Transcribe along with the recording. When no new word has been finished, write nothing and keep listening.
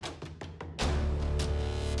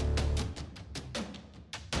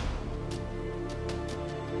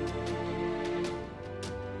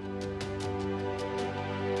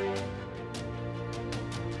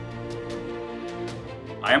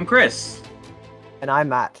I am Chris. And I'm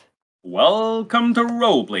Matt. Welcome to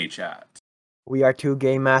Roleplay Chat. We are two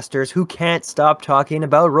game masters who can't stop talking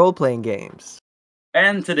about role-playing games.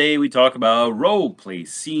 And today we talk about roleplay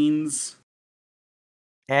scenes.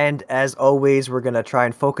 And as always, we're going to try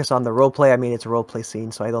and focus on the roleplay. I mean, it's a roleplay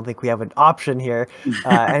scene, so I don't think we have an option here.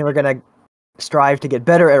 And we're going to strive to get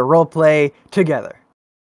better at roleplay together.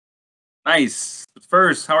 Nice. But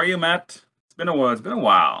first, how are you, Matt? It's been a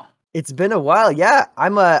while. It's been a while. Yeah,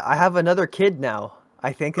 I have another kid now.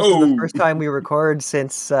 I think this is the first time we record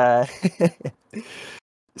since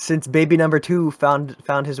since baby number 2 found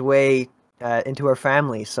his way into our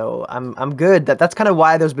family. So I'm good. That's kind of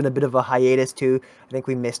why there's been a bit of a hiatus too. I think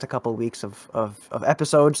we missed a couple weeks of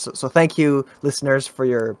episodes. So thank you, listeners, for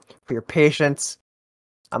your patience.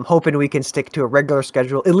 I'm hoping we can stick to a regular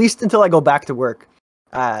schedule at least until I go back to work.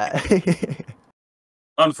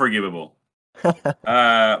 Unforgivable.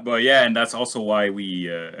 But yeah, and that's also why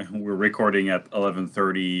we're recording at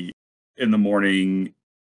 11:30 in the morning,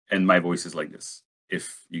 and my voice is like this.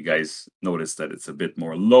 If you guys notice that it's a bit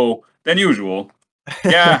more low than usual.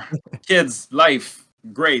 Yeah, kids, life,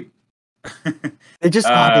 great. They just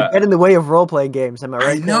they get in the way of role-playing games, am I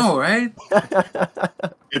right? I know, right?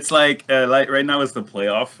 It's like right now it's the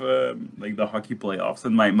playoff, like the hockey playoffs,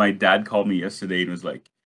 and my dad called me yesterday and was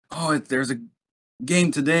like, "Oh, there's a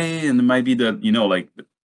game today, and it might be the the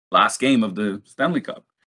last game of the Stanley Cup."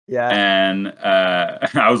 Yeah. And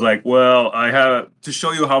I was like, "Well, I have to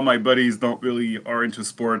show you how my buddies don't really are into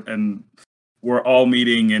sport, and we're all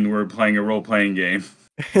meeting and we're playing a role-playing game."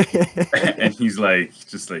 And he's like,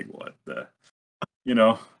 just like, what the,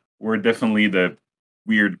 we're definitely the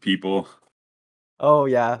weird people. Oh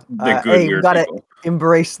yeah, The good hey, we weird gotta people.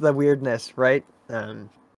 embrace the weirdness, right?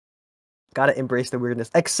 Gotta embrace the weirdness.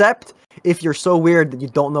 Except if you're so weird that you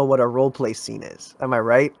don't know what a roleplay scene is. Am I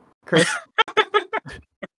right, Chris?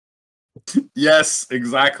 Yes,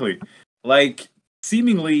 exactly. Like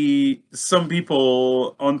seemingly some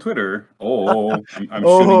people on Twitter. I'm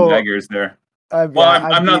shooting daggers there. Well,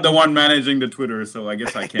 I'm not the one managing the Twitter, so I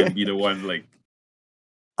guess I can't be the one like.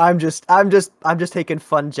 I'm just taking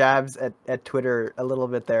fun jabs at Twitter a little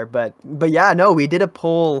bit there, but yeah, no, we did a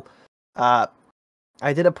poll.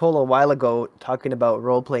 I did a poll a while ago talking about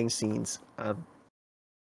role-playing scenes.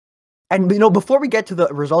 And before we get to the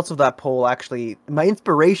results of that poll, actually, my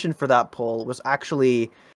inspiration for that poll was actually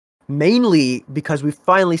mainly because we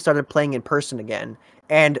finally started playing in person again,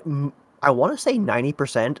 and I want to say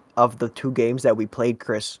 90% of the 2 games that we played,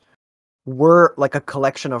 Chris, were like a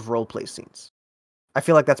collection of role-play scenes. I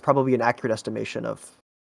feel like that's probably an accurate estimation of.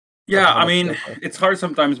 Yeah, I mean, it's hard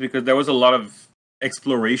sometimes because there was a lot of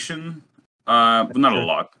exploration. Not a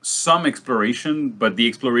lot, some exploration, but the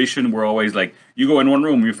exploration were always like, you go in one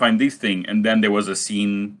room, you find this thing, and then there was a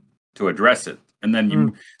scene to address it. And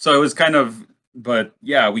then so it was kind of, but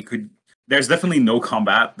yeah, there's definitely no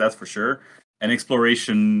combat, that's for sure. And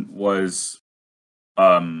exploration was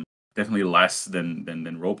definitely less than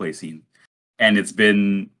roleplay scene. And it's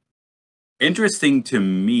been interesting to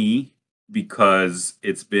me because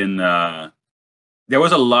it's been there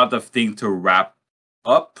was a lot of things to wrap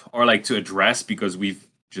up or like to address because we've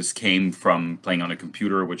just came from playing on a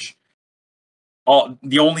computer, which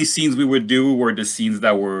the only scenes we would do were the scenes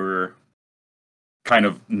that were kind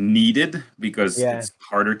of needed because it's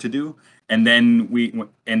harder to do. And then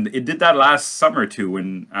and it did that last summer too,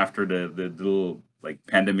 when after the little like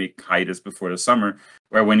pandemic hiatus before the summer,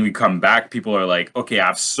 where when we come back, people are like, okay, I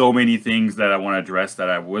have so many things that I want to address that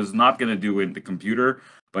I was not going to do in the computer,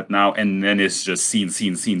 but now, and then it's just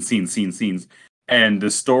scenes. And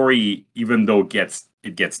the story, even though it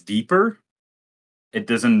gets deeper, it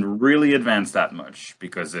doesn't really advance that much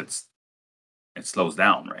because it slows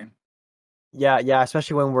down, right? Yeah,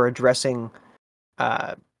 especially when we're addressing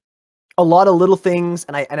a lot of little things,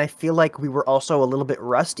 and I feel like we were also a little bit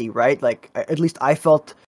rusty, right? Like at least I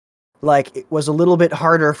felt like it was a little bit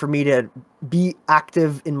harder for me to be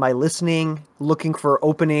active in my listening, looking for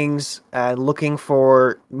openings, looking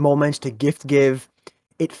for moments to give.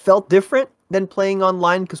 It felt different than playing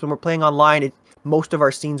online, because when we're playing online, most of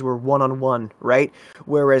our scenes were one-on-one, right?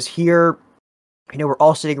 Whereas here, we're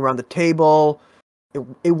all sitting around the table.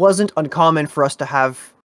 It wasn't uncommon for us to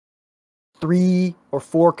have 3 or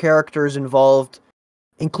 4 characters involved,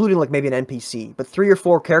 including like maybe an NPC, but 3 or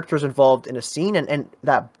 4 characters involved in a scene, and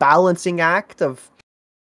that balancing act of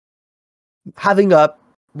having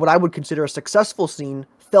what I would consider a successful scene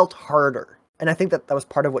felt harder. And I think that was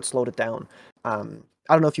part of what slowed it down. I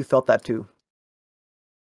don't know if you felt that too.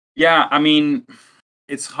 Yeah, I mean,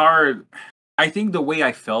 it's hard. I think the way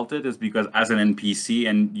I felt it is because as an NPC,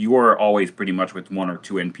 and you are always pretty much with 1 or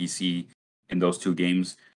 2 NPC in those two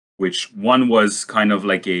games, which one was kind of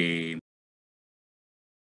like a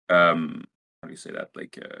how do you say that,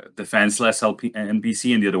 like a defenseless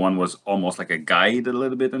NPC, and the other one was almost like a guide a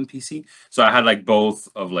little bit NPC. So I had like both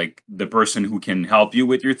of like the person who can help you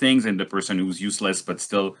with your things and the person who's useless but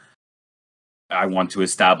still I want to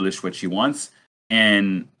establish what she wants.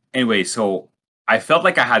 And anyway, so I felt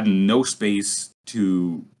like I had no space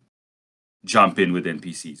to jump in with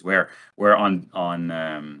NPCs. Where on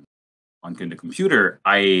the computer,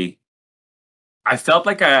 I felt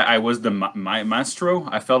like I was the my maestro.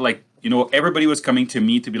 I felt like, you know, everybody was coming to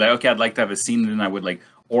me to be like, okay, I'd like to have a scene, and then I would like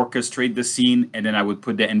orchestrate the scene, and then I would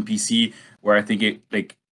put the NPC where I think it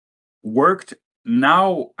like worked.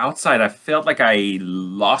 Now outside, I felt like I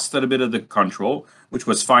lost a little bit of the control, which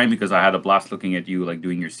was fine because I had a blast looking at you like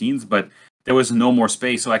doing your scenes, but there was no more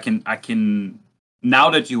space. So I can now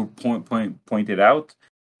that you pointed out,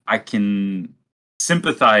 I can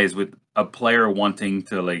sympathize with a player wanting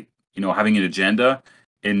to like, you know, having an agenda,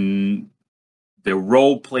 and the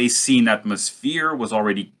role play scene atmosphere was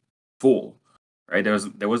already full, right? There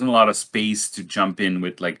wasn't a lot of space to jump in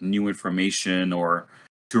with like new information or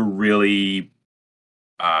to really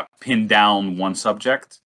pin down one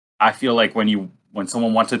subject. I feel like when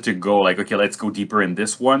someone wanted to go like, okay, let's go deeper in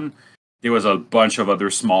this one, there was a bunch of other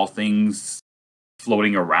small things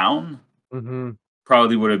floating around. Mm-hmm.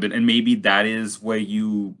 Probably would have been, and maybe that is what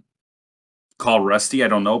you call rusty. I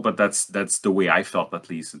don't know, but that's the way I felt, at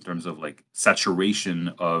least in terms of like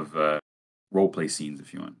saturation of role play scenes,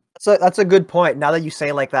 if you want. So that's a good point. Now that you say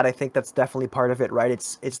it like that, I think that's definitely part of it, right?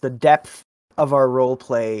 It's the depth of our role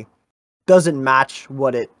play doesn't match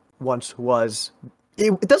what it once was.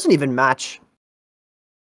 It doesn't even match.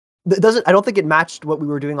 It doesn't. I don't think it matched what we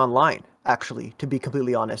were doing online. Actually, to be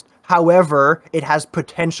completely honest. However, it has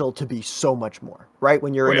potential to be so much more. Right?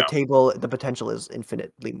 When you're Oh in a yeah. table, the potential is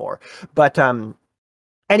infinitely more. But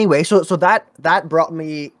anyway, so that brought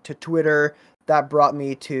me to Twitter. That brought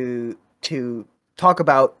me to talk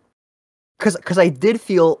about, because I did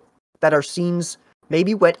feel that our scenes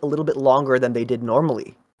maybe went a little bit longer than they did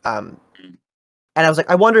normally. And I was like,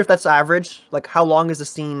 I wonder if that's average. Like, how long does a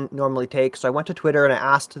scene normally take? So I went to Twitter and I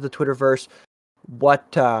asked the Twitterverse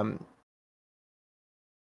what the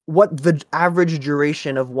average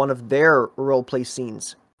duration of one of their roleplay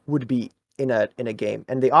scenes would be in a game.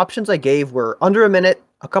 And the options I gave were under a minute,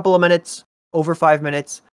 a couple of minutes, over 5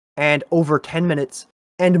 minutes, and over 10 minutes.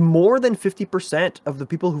 And more than 50% of the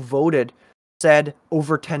people who voted said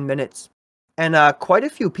over 10 minutes. And quite a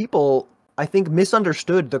few people, I think,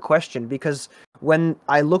 misunderstood the question, because when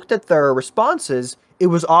I looked at their responses, it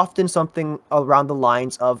was often something around the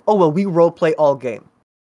lines of, oh, well, we roleplay all game.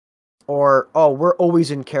 Or, oh, we're always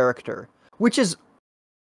in character. Which is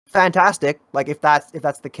fantastic, like if that's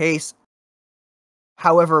the case.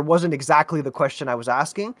 However, it wasn't exactly the question I was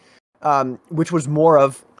asking, which was more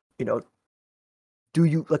of, you know, do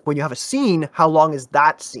you, like, when you have a scene, how long is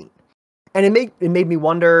that scene? And it made me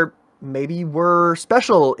wonder, maybe we're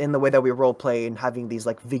special in the way that we role play and having these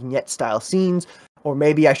like vignette style scenes, or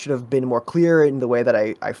maybe I should have been more clear in the way that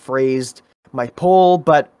I phrased my poll.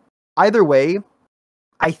 But either way,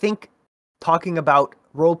 I think talking about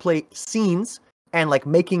role play scenes and like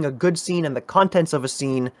making a good scene and the contents of a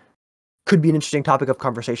scene could be an interesting topic of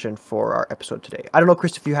conversation for our episode today. I don't know,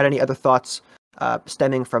 Chris, if you had any other thoughts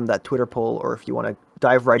stemming from that Twitter poll, or if you want to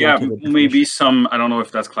dive right Yeah, into the maybe definition. some. I don't know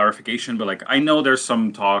if that's clarification, but like I know there's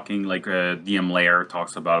some talking. Like DM Layer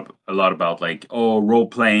talks about a lot about like, oh, role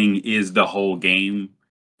playing is the whole game.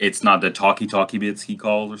 It's not the talkie bits he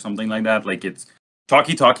calls or something like that. Like it's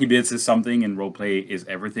talkie bits is something and role play is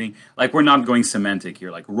everything. Like we're not going semantic here.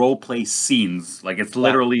 Like role play scenes. Like it's Yeah.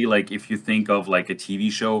 literally like if you think of like a TV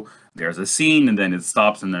show, there's a scene and then it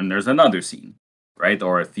stops and then there's another scene, right?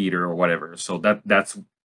 Or a theater or whatever. So that's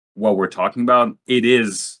what we're talking about. It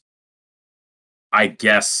is, I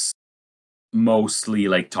guess, mostly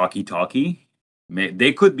like talkie.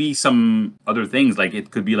 They could be some other things. Like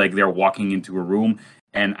it could be like they're walking into a room,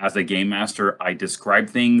 and as a game master, I describe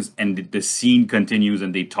things, and the scene continues,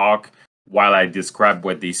 and they talk while I describe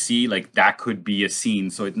what they see. Like that could be a scene.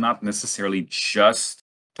 So it's not necessarily just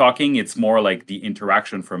talking. It's more like the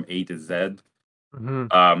interaction from A to Z. Mm-hmm.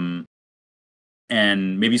 Um,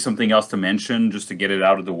 and maybe something else to mention, just to get it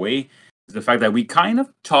out of the way, is the fact that we kind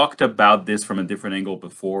of talked about this from a different angle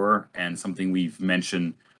before, and something we've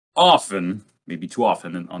mentioned often, maybe too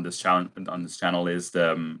often, on this channel is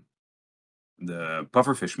the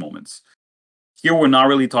pufferfish moments. Here, we're not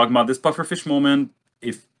really talking about this pufferfish moment.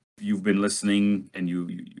 If you've been listening and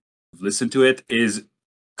you've listened to it, is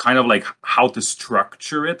kind of like how to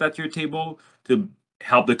structure it at your table to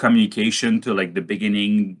help the communication to like the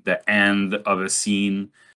beginning, the end of a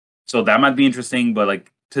scene. So that might be interesting, but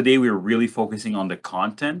like today we're really focusing on the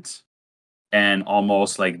content and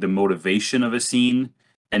almost like the motivation of a scene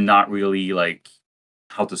and not really like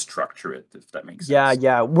how to structure it, if that makes Yeah, sense.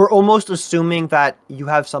 yeah. We're almost assuming that you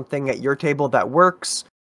have something at your table that works,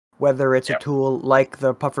 whether it's a Yeah. tool like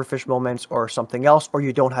the pufferfish moments or something else, or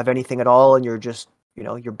you don't have anything at all and you're just,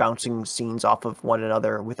 you're bouncing scenes off of one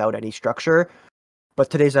another without any structure. But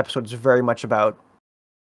today's episode is very much about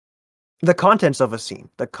the contents of a scene,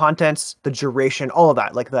 the contents, the duration, all of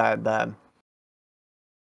that, like the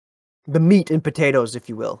meat and potatoes, if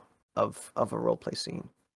you will, of a roleplay scene.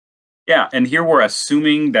 Yeah, and here we're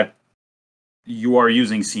assuming that you are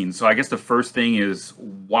using scenes. So I guess the first thing is,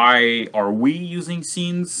 why are we using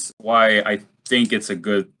scenes? Why I think it's a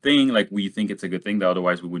good thing. Like we think it's a good thing, that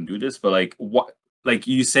otherwise we wouldn't do this. But like what, like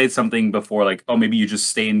you said something before, like, oh, maybe you just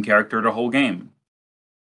stay in character the whole game.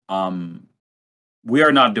 We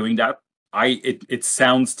are not doing that. It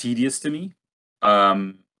sounds tedious to me.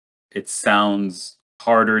 It sounds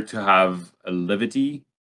harder to have a levity.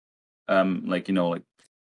 Like like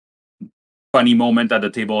funny moment at the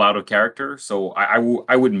table out of character. So I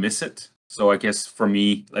would miss it. So I guess for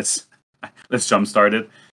me, let's jumpstart it.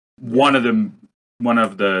 Yeah. One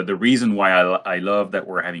of the reason why I love that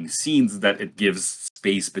we're having scenes is that it gives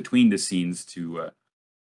space between the scenes to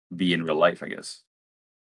be in real life, I guess.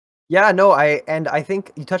 Yeah, no, I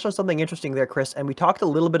think you touched on something interesting there, Chris, and we talked a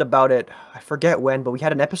little bit about it. I forget when, but we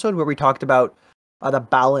had an episode where we talked about the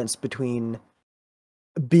balance between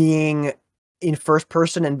being in first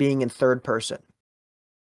person and being in third person.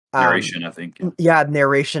 Narration, I think. Yeah. Yeah,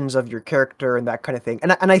 narrations of your character and that kind of thing.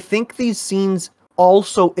 And I think these scenes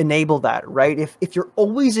also enable that, right? If you're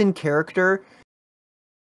always in character,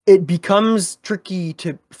 it becomes tricky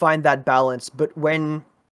to find that balance. But when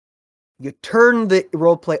you turn the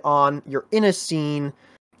roleplay on, you're in a scene,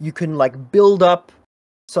 you can like build up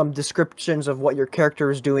some descriptions of what your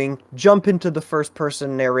character is doing, jump into the first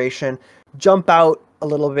person narration, jump out a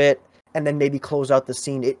little bit, and then maybe close out the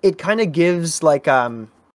scene. It kind of gives like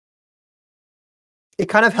it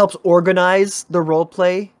kind of helps organize the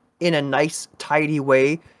roleplay in a nice, tidy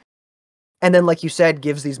way. And then, like you said,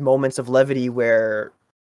 gives these moments of levity where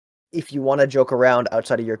if you want to joke around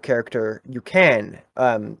outside of your character, you can.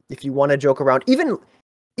 If you want to joke around, even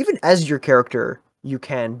as your character, you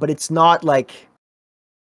can. But it's not like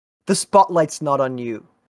the spotlight's not on you,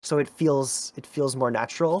 so it feels more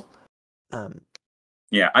natural.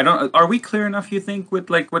 Yeah, I don't. Are we clear enough? You think with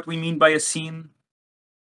like what we mean by a scene?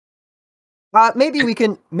 Maybe we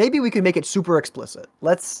can make it super explicit.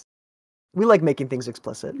 We like making things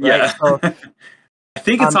explicit, right? Yeah. So I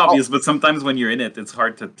think it's I'll, obvious, but sometimes when you're in it, it's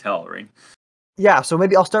hard to tell, right? yeah, so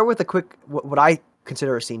maybe I'll start with a quick what I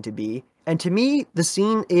consider a scene to be. And to me, the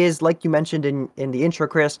scene is like you mentioned in the intro,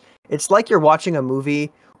 Chris. It's like you're watching a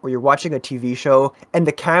movie or you're watching a TV show, and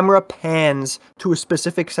the camera pans to a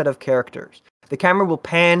specific set of characters. The camera will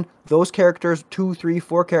pan those characters, 2, 3,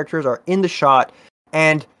 4 characters are in the shot,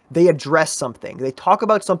 and they address something. They talk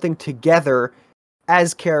about something together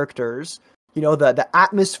as characters. The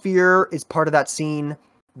atmosphere is part of that scene.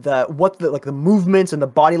 The movements and the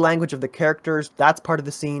body language of the characters, that's part of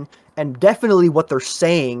the scene, and definitely what they're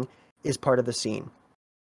saying is part of the scene.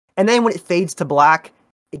 And then when it fades to black,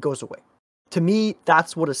 it goes away. To me,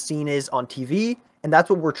 that's what a scene is on TV, and that's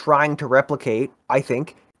what we're trying to replicate, I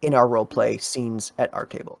think, in our roleplay scenes at our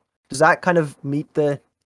table. Does that kind of meet the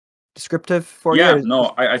descriptive for Yeah, you?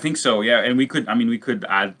 no, I think so. Yeah, and we could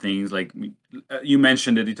add things like you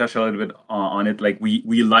mentioned it. You touched a little bit on it. Like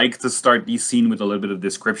we like to start the scene with a little bit of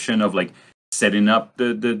description of like setting up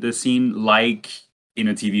the scene. Like in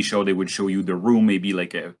a TV show, they would show you the room, maybe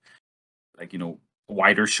like a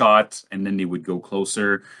wider shot, and then they would go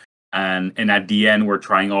closer, and at the end, we're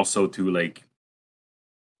trying also to like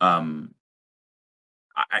um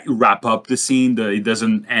wrap up the scene. It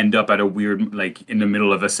doesn't end up at a weird like in the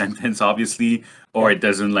middle of a sentence, obviously, or Yeah. it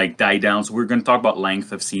doesn't like die down. So we're going to talk about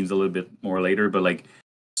length of scenes a little bit more later. But like,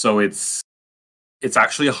 so it's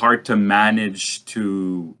actually hard to manage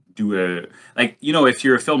to do a like if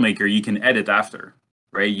you're a filmmaker, you can edit after,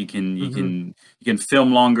 right? You can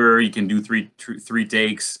film longer. You can do three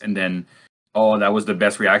takes, and then that was the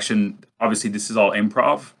best reaction. Obviously, this is all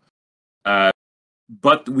improv.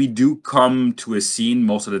 But we do come to a scene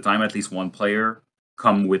most of the time, at least one player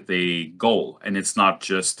come with a goal, and it's not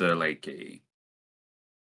just like a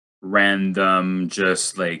random,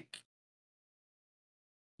 just like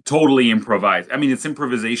totally improvised. I mean, it's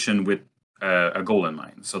improvisation with a goal in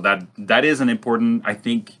mind. So that is an important, I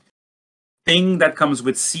think, thing that comes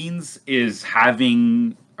with scenes is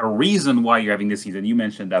having a reason why you're having this scene, and you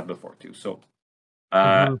mentioned that before too. So,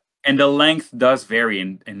 Mhm. and the length does vary,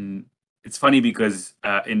 and it's funny because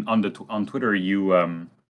on Twitter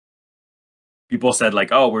people said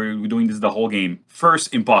like, oh, we're doing this the whole game.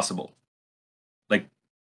 First, impossible. Like,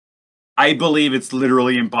 I believe it's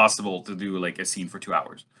literally impossible to do like a scene for 2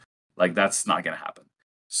 hours. Like, that's not gonna happen.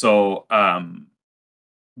 So,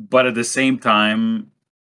 but at the same time,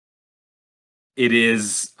 it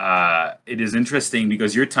is interesting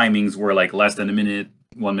because your timings were like less than a minute,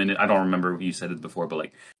 1 minute. I don't remember if you said it before, but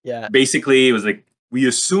like Yeah. basically it was like we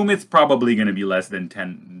assume it's probably going to be less than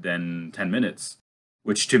 10 minutes,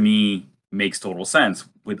 which to me makes total sense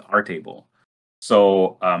with our table.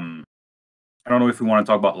 So I don't know if we want to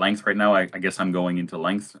talk about length right now. I guess I'm going into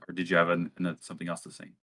length, or did you have something else to say?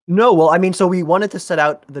 No, well, I mean, so we wanted to set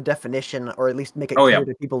out the definition, or at least make it Oh yeah, clear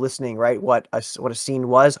to people listening, right? What a scene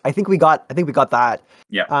was. I think we got that.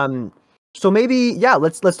 yeah. So maybe, yeah,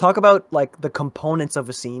 let's talk about like the components of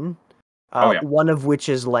a scene. Oh yeah. One of which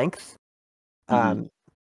is length. Mhm. Um,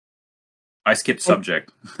 I skipped and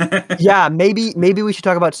subject. yeah, maybe we should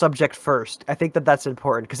talk about subject first. I think that's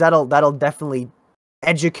important because that'll definitely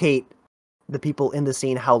educate the people in the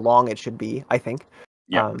scene how long it should be, I think.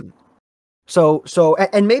 Yeah. Um,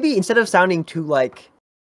 and maybe instead of sounding too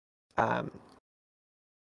um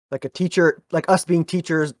like a teacher, like us being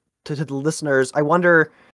teachers to the listeners, I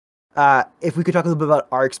wonder if we could talk a little bit about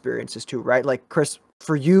our experiences too, right? Like Chris,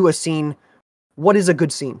 for you, a scene, what is a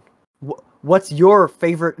good scene? What's your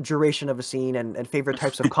favorite duration of a scene and favorite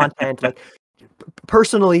types of content? Like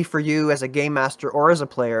personally for you as a game master or as a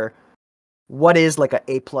player, what is like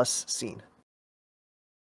a plus scene?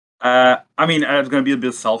 I mean, it's gonna be a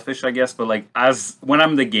bit selfish, I guess, but like as when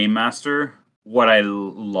I'm the game master, what I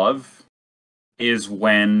love is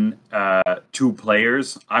when two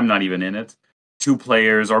players, I'm not even in it, two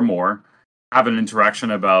players or more have an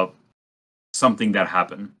interaction about something that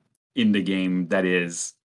happened in the game that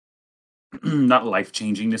is not life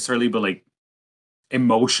changing necessarily, but like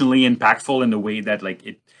emotionally impactful in the way that like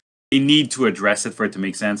they need to address it for it to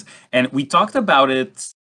make sense. And we talked about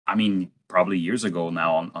it, I mean, probably years ago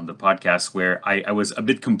now on the podcast where I was a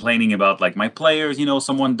bit complaining about like my players,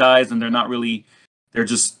 someone dies and they're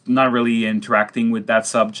just not really interacting with that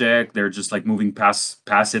subject. They're just like moving past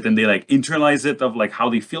it and they like internalize it of like how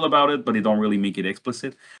they feel about it, but they don't really make it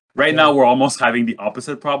explicit. Right now Yeah. we're almost having the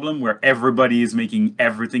opposite problem where everybody is making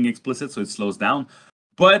everything explicit, so it slows down.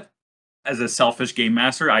 But as a selfish game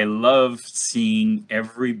master, I love seeing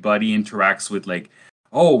everybody interacts with like,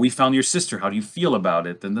 oh, we found your sister. How do you feel about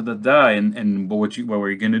it? And and what were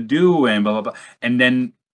you gonna do? And blah blah blah. And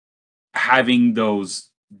then having those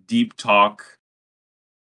deep talk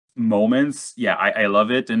moments, yeah, I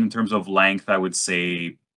love it. And in terms of length, I would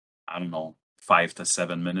say, I don't know, 5 to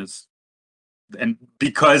 7 minutes. And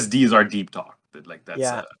because these are deep talk, like that's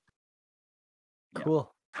Yeah. yeah.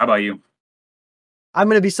 Cool. How about you? I'm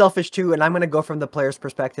going to be selfish too, and I'm going to go from the player's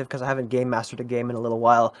perspective because I haven't game mastered a game in a little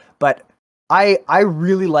while. But I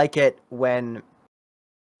really like it when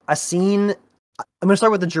a scene. I'm going to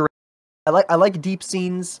start with the duration. I like deep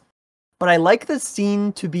scenes, but I like the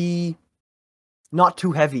scene to be not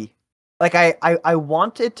too heavy. Like I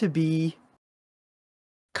want it to be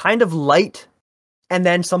kind of light, and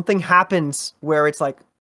then something happens where it's like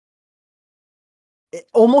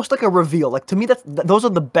almost like a reveal. Like to me, those are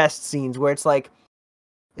the best scenes where it's like.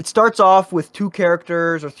 It starts off with two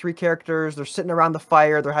characters or three characters. They're sitting around the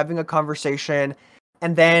fire. They're having a conversation.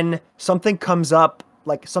 And then something comes up,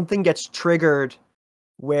 like something gets triggered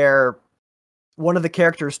where one of the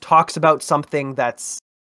characters talks about something that's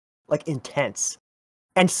like intense.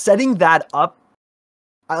 And setting that up,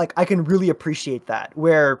 I can really appreciate that.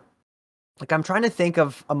 Where like I'm trying to think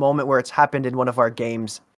of a moment where it's happened in one of our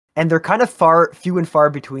games and they're kind of few and far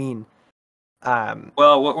between.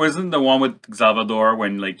 Well, what wasn't the one with Salvador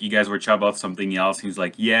when like you guys were chatting about something else? He's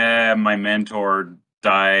like, "Yeah, my mentor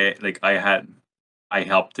died. Like I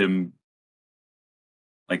helped him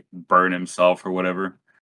like burn himself or whatever."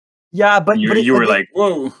 Yeah, And you were like,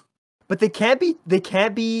 "Whoa!" but they can't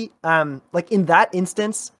be like in that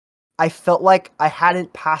instance, I felt like I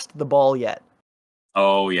hadn't passed the ball yet.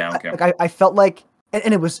 Oh yeah, okay. I felt like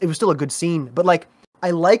and it was still a good scene, but like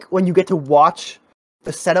I like when you get to watch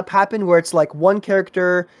the setup happen where it's like one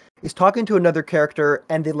character is talking to another character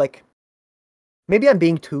and they like maybe I'm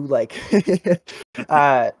being too like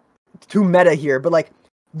uh too meta here, but like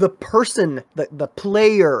the person, the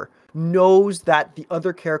player knows that the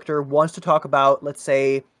other character wants to talk about, let's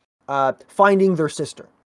say, finding their sister,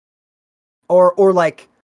 or like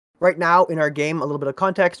right now in our game, a little bit of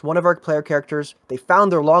context. One of our player characters, they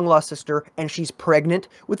found their long lost sister, and she's pregnant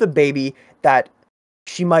with a baby that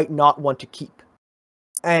she might not want to keep.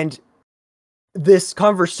 And this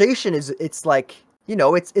conversation it's like, you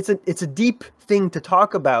know, it's a deep thing to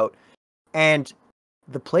talk about, and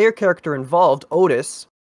the player character involved, Otis,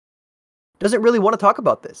 doesn't really want to talk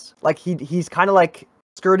about this. Like he's kind of like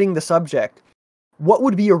skirting the subject. What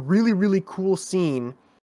would be a really, really cool scene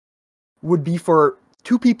would be for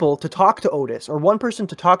two people to talk to Otis, or one person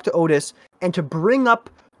to talk to Otis, and to bring up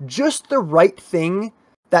just the right thing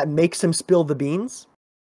that makes him spill the beans.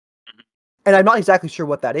 And I'm not exactly sure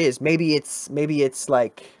what that is. Maybe it's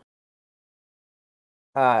like,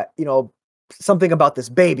 you know, something about this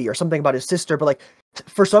baby or something about his sister. But like,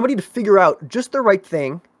 for somebody to figure out just the right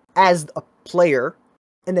thing as a player,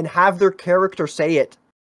 and then have their character say it,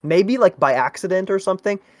 maybe like by accident or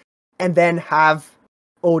something, and then have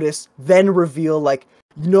Otis then reveal, like,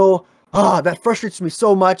 you know, that frustrates me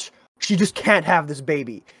so much. She just can't have this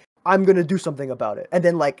baby. I'm gonna do something about it. And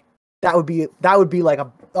then like that would be like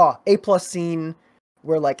A+ scene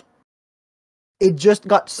where like it just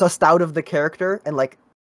got sussed out of the character, and like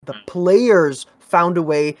the players found a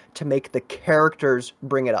way to make the characters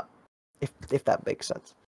bring it up. If that makes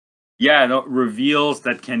sense. Yeah, no, reveals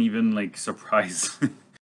that can even like surprise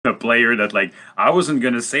the player, that like I wasn't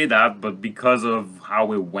gonna say that, but because of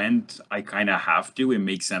how it went, I kind of have to. It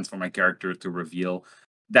makes sense for my character to reveal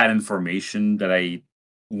that information that I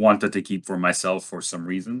wanted to keep for myself for some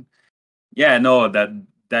reason. Yeah, no,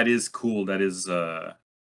 that is cool. That is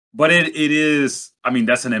but it is, I mean,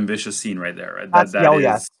 that's an ambitious scene right there, right? That's That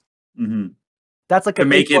yeah. is mhm. That's like To an A+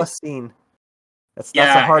 make it, scene. That's a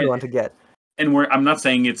yeah, hard one to get. and I'm not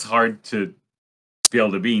saying it's hard to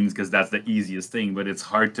spill the beans because that's the easiest thing, but it's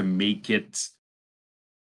hard to make it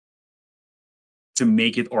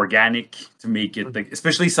organic, to make it like,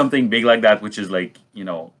 especially something big like that, which is like, you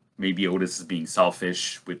know, maybe Otis is being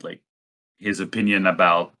selfish with like his opinion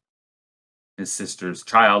about his sister's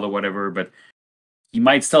child or whatever, but he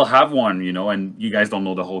might still have one, you know, and you guys don't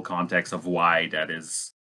know the whole context of why that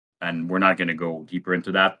is, and we're not going to go deeper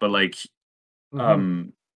into that, but like Mm-hmm.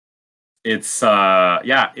 um it's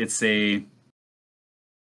yeah, it's a,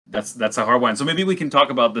 that's a hard one. So maybe we can talk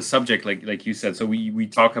about the subject, like you said. So we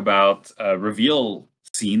talk about reveal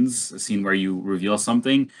scenes, a scene where you reveal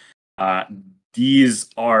something. Uh, these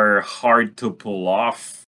are hard to pull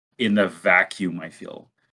off in a vacuum, I feel.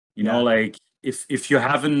 You know, Yeah. like if you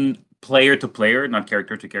haven't, player to player, not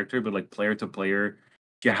character to character, but like player to player,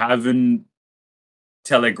 if you haven't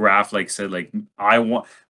telegraphed, like said, like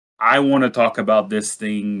I want to talk about this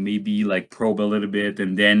thing, maybe like probe a little bit,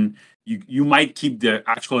 and then you might keep the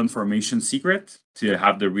actual information secret to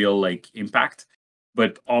have the real like impact,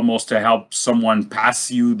 but almost to help someone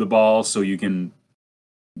pass you the ball so you can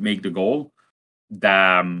make the goal.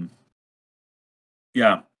 That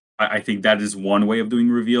yeah, I think that is one way of doing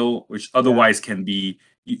reveal, which Yeah. otherwise can be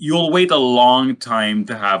you'll wait a long time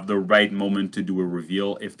to have the right moment to do a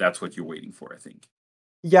reveal if that's what you're waiting for, I think.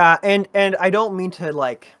 Yeah, and I don't mean to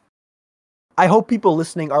like, I hope people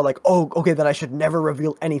listening are like, "Oh, okay, then I should never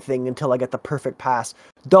reveal anything until I get the perfect pass."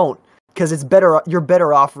 Don't, because it's better, you're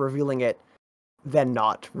better off revealing it than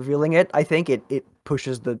not revealing it. I think it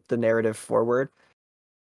pushes the narrative forward.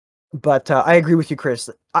 But I agree with you, Chris.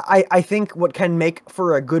 I think what can make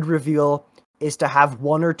for a good reveal is to have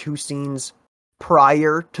one or two scenes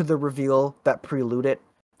prior to the reveal that prelude it,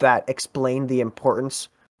 that explain the importance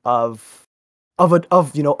of of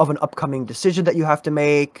an upcoming decision that you have to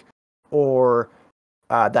make, or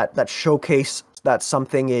that showcase that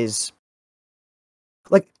something is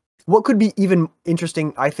like, what could be even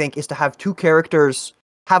interesting, I think, is to have two characters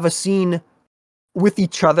have a scene with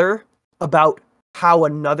each other about how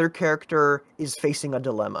another character is facing a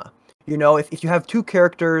dilemma. You know, if you have two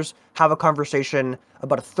characters have a conversation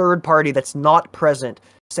about a third party that's not present,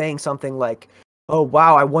 saying something like, "Oh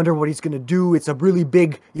wow, I wonder what he's gonna do. It's a really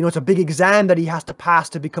big, you know, it's a big exam that he has to pass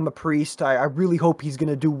to become a priest. I really hope he's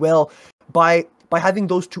gonna do well." By having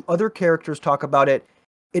those two other characters talk about it,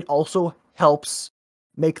 it also helps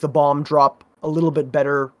make the bomb drop a little bit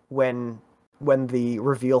better when the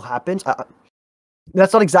reveal happens.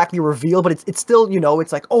 That's not exactly a reveal, but it's still, you know,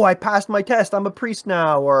 it's like, "Oh, I passed my test. I'm a priest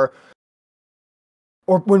now," or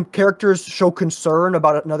when characters show concern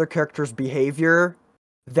about another character's behavior,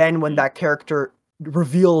 then when Mm. that character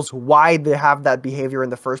reveals why they have that behavior in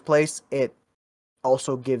the first place, it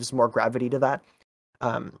also gives more gravity to that.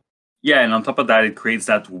 Um, Yeah, and on top of that, it creates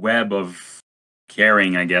that web of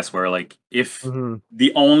caring, I guess, where like if mhm.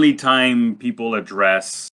 the only time people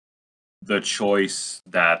address the choice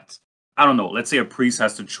that, I don't know, let's say a priest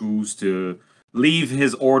has to choose to leave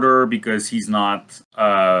his order because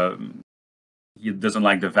he doesn't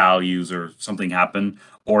like the values or something happened,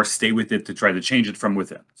 or stay with it to try to change it from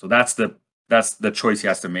within. So that's the choice he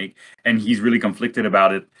has to make, and he's really conflicted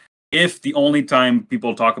about it. If the only time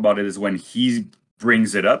people talk about it is when he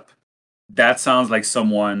brings it up, that sounds like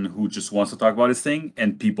someone who just wants to talk about his thing,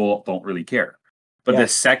 and people don't really care. But Yeah. the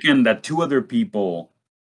second that two other people,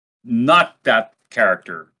 not that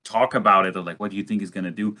character, talk about it, they're like, "What do you think he's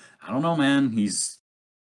gonna do?" I don't know, man.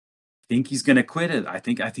 Think he's gonna quit it. I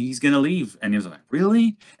think he's gonna leave. And he was like,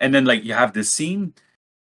 really? And then like you have this scene.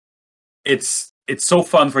 It's so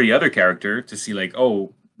fun for the other character to see like,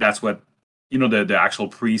 oh, that's what the actual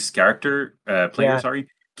priest character player, Yeah. sorry,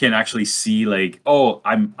 can actually see like, oh,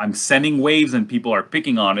 I'm sending waves and people are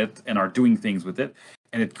picking on it and are doing things with it.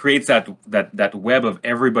 And it creates that web of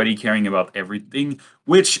everybody caring about everything,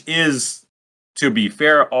 which is, to be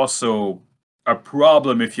fair, also a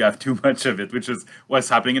problem if you have too much of it, which is what's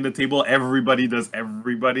happening in the table. Everybody does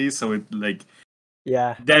everybody, so it like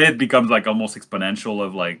Yeah. then it becomes like almost exponential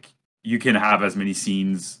of like you can have as many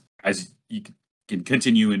scenes as you can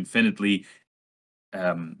continue infinitely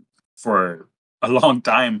for a long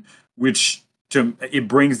time, which it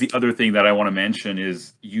brings the other thing that I want to mention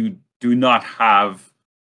is you do not have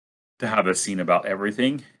to have a scene about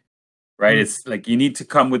everything, right? Mm. It's like you need to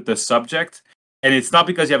come with the subject, and it's not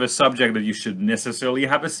because you have a subject that you should necessarily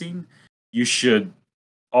have a scene. You should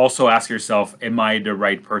also ask yourself, am I the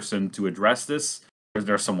right person to address this? Or is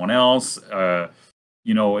there someone else?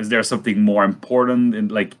 Is there something more important?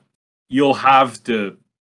 And like you'll have to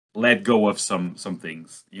let go of some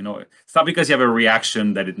things. It's not because you have a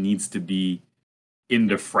reaction that it needs to be in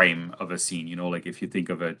the frame of a scene. Like if you think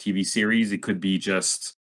of a TV series, it could be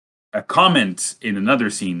just a comment in another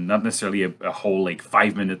scene, not necessarily a whole like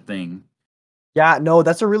 5-minute thing. Yeah, no,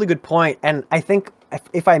 that's a really good point. And I think,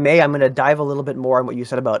 if I may, I'm going to dive a little bit more on what you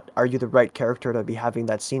said about, are you the right character to be having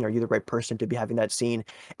that scene? Are you the right person to be having that scene?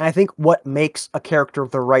 And I think what makes a character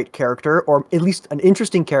the right character, or at least an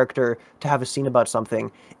interesting character to have a scene about something,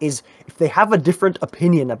 is if they have a different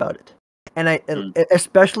opinion about it. And Mm.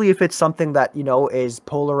 especially if it's something that, is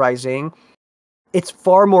polarizing, it's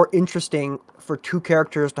far more interesting for two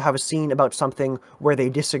characters to have a scene about something where they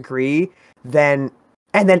disagree than,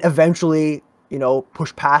 and then eventually,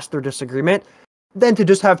 push past their disagreement, than to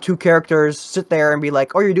just have two characters sit there and be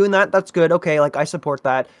like, oh, you're doing that? That's good. Okay, like I support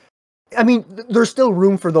that. I mean, there's still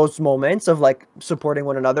room for those moments of like supporting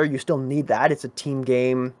one another. You still need that. It's a team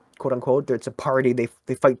game, quote unquote. It's a party.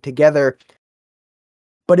 They fight together.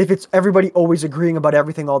 But if it's everybody always agreeing about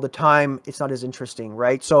everything all the time, it's not as interesting,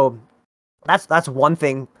 right? So that's one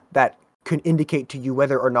thing that can indicate to you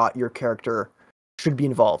whether or not your character should be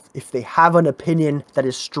involved. If they have an opinion that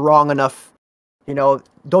is strong enough,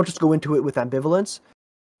 don't just go into it with ambivalence.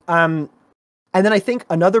 And then I think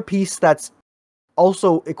another piece that's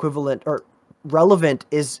also equivalent or relevant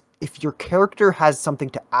is if your character has something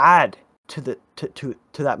to add to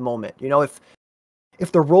that moment.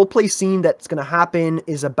 If the roleplay scene that's going to happen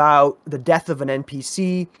is about the death of an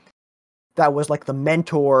NPC that was like the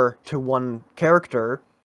mentor to one character,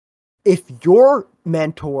 if your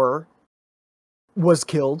mentor was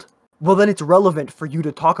killed, well, then it's relevant for you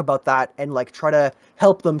to talk about that and like try to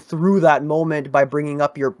help them through that moment by bringing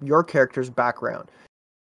up your character's background.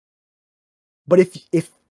 But if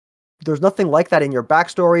there's nothing like that in your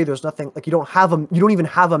backstory, there's nothing like you don't even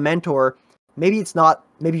have a mentor, maybe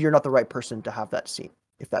you're not the right person to have that scene,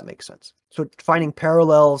 if that makes sense. So finding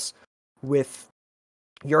parallels with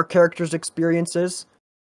your character's experiences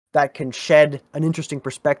that can shed an interesting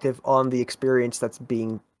perspective on the experience that's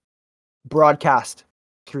being broadcast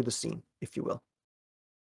through the scene, if you will.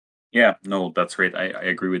 Yeah, no, that's great. I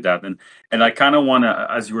agree with that. And I kind of want to,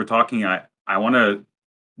 as you were talking, I want to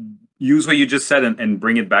use what you just said and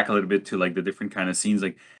bring it back a little bit to like the different kind of scenes.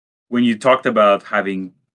 Like when you talked about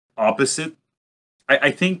having opposite,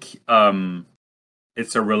 I think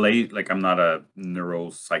it's a relate. Like I'm not a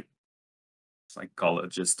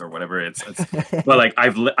psychologist or whatever. It's but like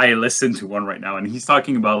I listened to one right now, and he's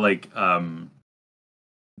talking about like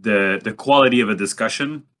the quality of a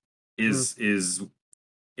discussion Mm, is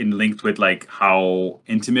in linked with like how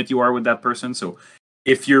intimate you are with that person. So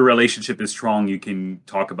if your relationship is strong, you can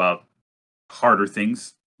talk about harder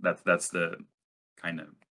things. That's the kind of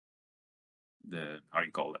the how do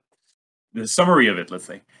you call it? The summary of it, let's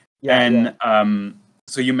say. yeah, yeah. And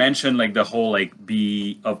so you mentioned like the whole like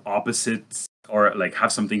be of opposites or like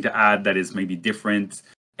have something to add that is maybe different,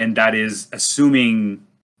 and that is assuming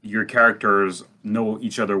your characters know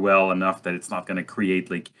each other well enough that it's not going to create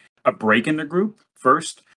like a break in the group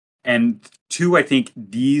first. And two, I think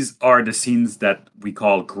these are the scenes that we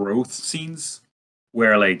call growth scenes,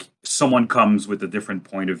 where like someone comes with a different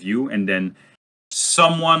point of view, and then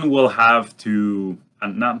someone will have to,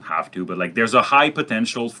 not have to, but like there's a high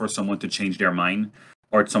potential for someone to change their mind,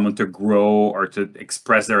 or someone to grow, or to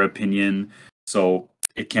express their opinion. So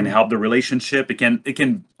it can help the relationship. It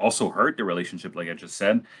can also hurt the relationship, like I just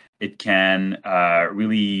said. It can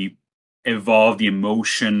really evolve the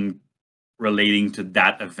emotion relating to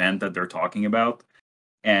that event that they're talking about,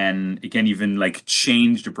 and it can even like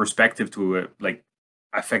change the perspective to like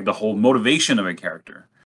affect the whole motivation of a character.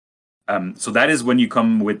 So that is when you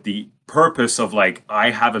come with the purpose of like, I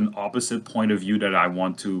have an opposite point of view that I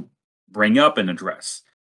want to bring up and address.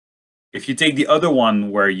 If you take the other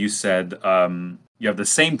one where you said you have the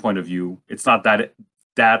same point of view, it's not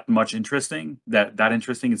that much interesting. That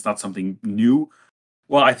interesting. It's not something new.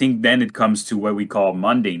 Well, I think then it comes to what we call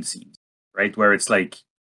mundane scenes, right? Where it's like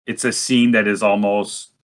it's a scene that is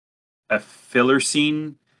almost a filler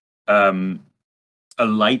scene, a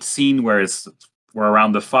light scene where we're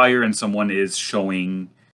around the fire and someone is showing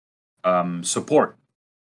support.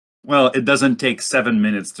 Well, it doesn't take 7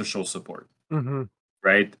 minutes to show support,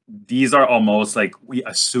 right? These are almost like we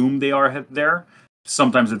assume they are there.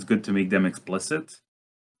 Sometimes it's good to make them explicit,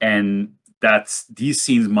 and these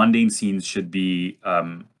scenes, mundane scenes, should be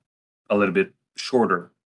a little bit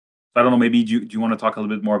shorter. I don't know. Maybe do you want to talk a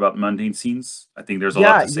little bit more about mundane scenes? I think there's a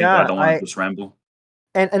lot to say, but I don't want to just ramble.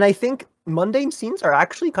 And I think mundane scenes are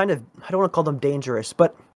actually kind of, I don't want to call them dangerous,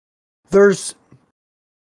 but there's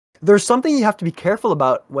something you have to be careful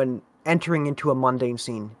about when entering into a mundane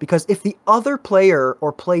scene, because if the other player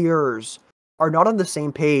or players are not on the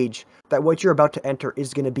same page that what you're about to enter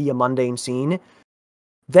is going to be a mundane scene,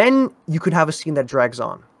 then you could have a scene that drags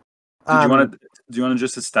on. Do you want to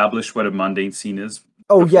just establish what a mundane scene is?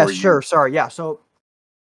 Oh yes, sure. Sorry, yeah. So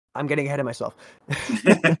I'm getting ahead of myself.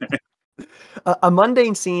 A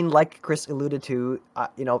mundane scene, like Chris alluded to,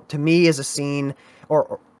 to me is a scene,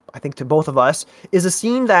 or I think to both of us, is a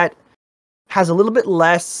scene that has a little bit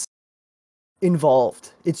less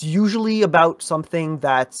involved. It's usually about something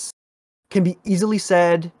that can be easily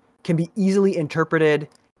said, can be easily interpreted,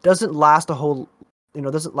 doesn't last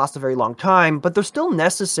a very long time, but they're still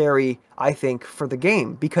necessary, I think, for the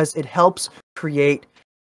game, because it helps create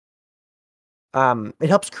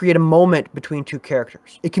a moment between two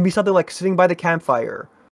characters. It can be something like sitting by the campfire,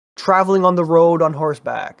 traveling on the road on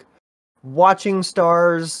horseback, watching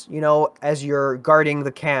stars, as you're guarding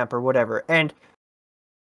the camp or whatever. And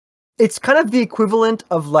it's kind of the equivalent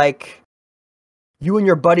of like you and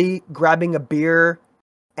your buddy grabbing a beer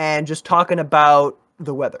and just talking about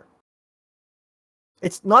the weather.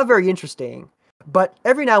 It's not very interesting, but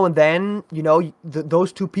every now and then,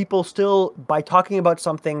 those two people still, by talking about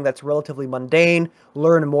something that's relatively mundane,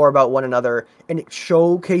 learn more about one another, and it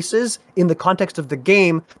showcases in the context of the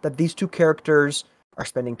game that these two characters are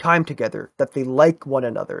spending time together, that they like one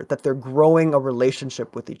another, that they're growing a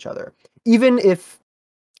relationship with each other. Even if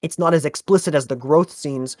it's not as explicit as the growth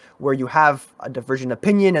scenes where you have a divergent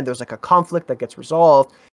opinion and there's like a conflict that gets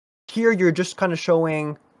resolved, here you're just kind of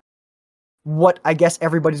showing what I guess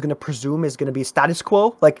everybody's going to presume is going to be status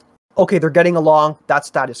quo. Like, okay, they're getting along, that's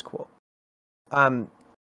status quo. I don't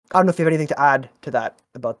know if you have anything to add to that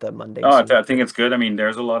about the mundane scene. I think it's good. I mean,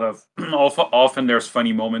 there's a lot of, often there's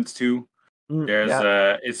funny moments too. There's,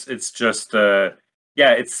 it's just,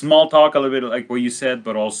 it's small talk a little bit like what you said,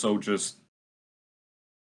 but also just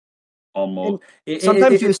almost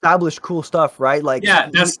sometimes you establish cool stuff, right? Like,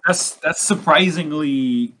 that's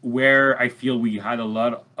surprisingly where I feel we had a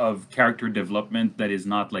lot of character development that is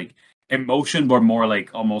not like emotion, but more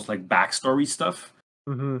like almost like backstory stuff.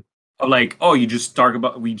 Like, we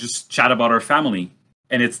just chat about our family,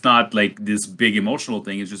 and it's not like this big emotional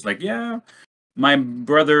thing. It's just like, my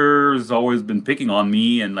brother's always been picking on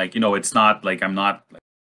me, and like, it's not like I'm not like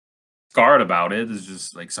scarred about it. It's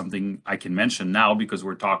just like something I can mention now because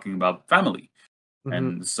we're talking about family.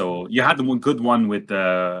 And so you had the one good one with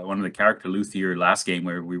one of the character Luthier last game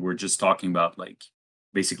where we were just talking about like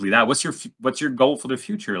basically that. What's your goal for the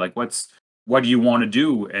future? Like what do you want to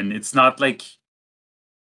do? And it's not like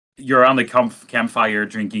you're on the campfire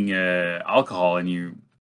drinking alcohol and you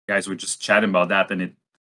guys were just chatting about that, and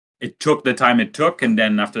it took the time it took, and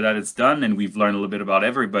then after that it's done, and we've learned a little bit about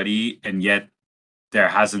everybody, and yet there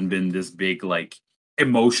hasn't been this big like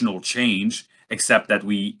emotional change, except that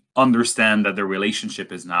we understand that the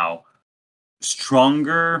relationship is now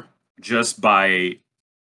stronger just by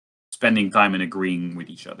spending time and agreeing with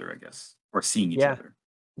each other, I guess, or seeing each other.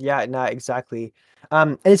 Yeah, no, exactly.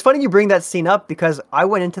 And it's funny you bring that scene up because I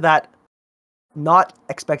went into that not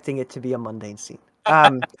expecting it to be a mundane scene.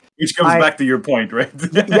 Which comes back to your point, right?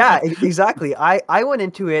 Yeah, exactly. I went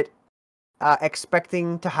into it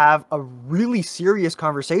expecting to have a really serious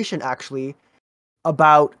conversation, actually,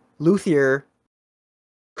 about Luthier,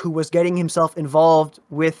 who was getting himself involved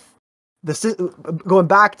with going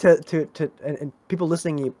back to and people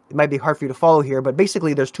listening, it might be hard for you to follow here, but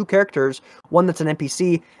basically there's two characters, one that's an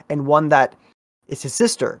NPC and one that is his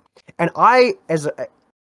sister. And I, as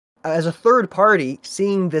a third party,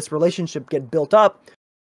 seeing this relationship get built up,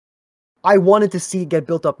 I wanted to see it get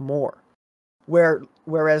built up more.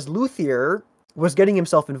 Whereas Luthier was getting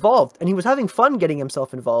himself involved, and he was having fun getting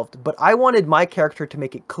himself involved, but I wanted my character to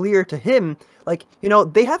make it clear to him, like,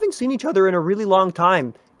 they haven't seen each other in a really long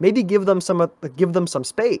time. Maybe give them some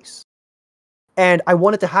space. And I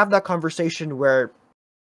wanted to have that conversation where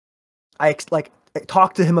I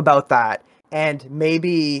talk to him about that, and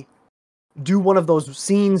maybe do one of those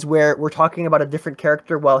scenes where we're talking about a different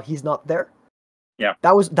character while he's not there. Yeah.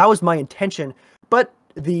 That was my intention. But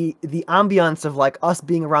the ambiance of like us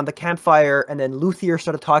being around the campfire, and then Luthier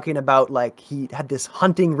started talking about like he had this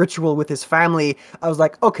hunting ritual with his family. I was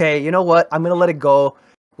like, okay, you know what? I'm gonna let it go.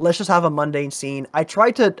 Let's just have a mundane scene. I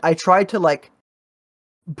tried to like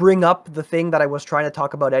bring up the thing that I was trying to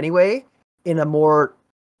talk about anyway in a more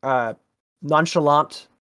nonchalant,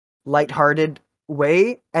 lighthearted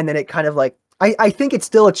way, and then it kind of like I think it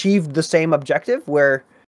still achieved the same objective where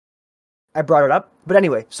I brought it up. But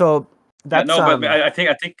anyway, so that's but I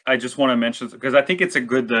think I just want to mention, because I think it's a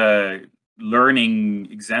good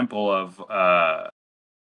learning example of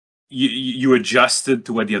you adjusted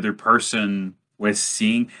to what the other person was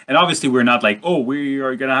seeing. And obviously we're not like, oh, we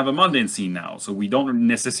are gonna have a mundane scene now, so we don't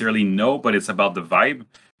necessarily know, but it's about the vibe.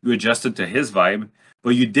 You adjusted to his vibe,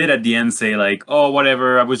 but you did at the end say like, oh,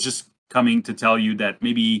 whatever, I was just coming to tell you that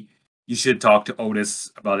maybe you should talk to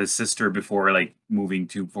Otis about his sister before like moving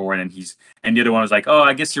too forward. And the other one was like, oh,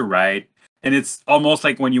 I guess you're right. And it's almost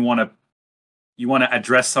like when you want to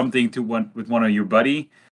address something with one of your buddy,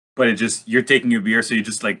 but you're taking a beer, so you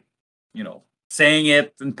just like, saying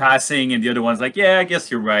it and passing, and the other one's like, yeah, I guess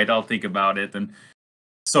you're right, I'll think about it. And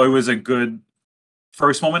so it was a good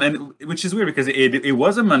first moment, and which is weird because it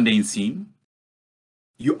was a mundane scene.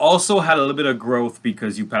 You also had a little bit of growth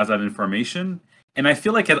because you passed that information, and I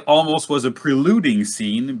feel like it almost was a preluding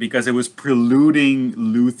scene because it was preluding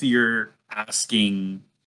Luthier asking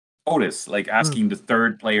Otis, like asking the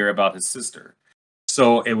third player about his sister.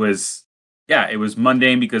 So it was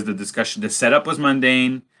mundane because the setup was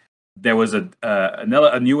mundane. There was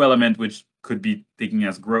a new element which could be taken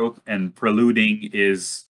as growth, and preluding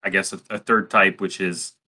is, I guess, a third type, which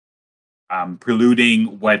is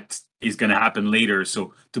preluding what is going to happen later.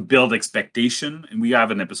 So to build expectation, and we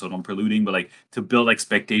have an episode on preluding, but like to build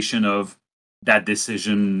expectation of that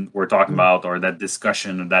decision we're talking about, or that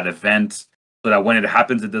discussion, or that event, so that when it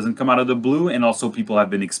happens, it doesn't come out of the blue, and also people have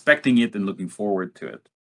been expecting it and looking forward to it.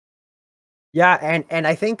 Yeah, and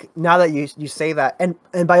I think now that you say that,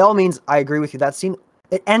 and by all means, I agree with you. That scene,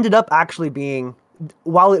 it ended up actually being,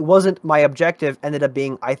 while it wasn't my objective, ended up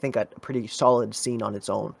being, I think, a pretty solid scene on its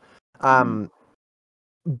own.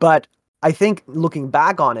 But I think looking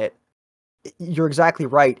back on it, you're exactly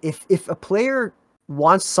right. If a player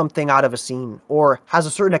wants something out of a scene, or has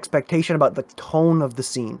a certain expectation about the tone of the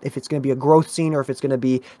scene, if it's going to be a growth scene, or if it's going to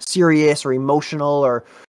be serious or emotional or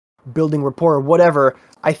building rapport or whatever,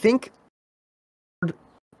 I think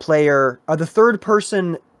player the third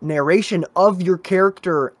person narration of your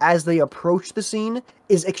character as they approach the scene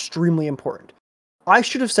is extremely important. I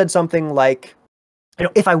should have said something like,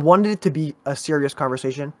 if I wanted it to be a serious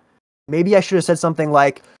conversation, maybe I should have said something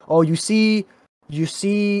like, oh, you see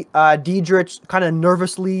Diedrich kind of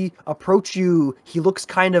nervously approach you. He looks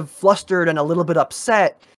kind of flustered and a little bit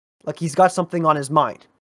upset, like he's got something on his mind.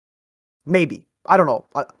 Maybe. I don't know.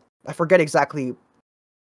 I forget exactly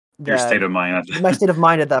your state of mind. My state of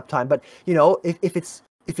mind at that time. But if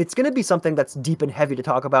it's going to be something that's deep and heavy to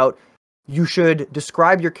talk about, you should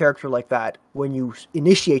describe your character like that when you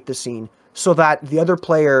initiate the scene, so that the other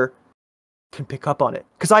player can pick up on it.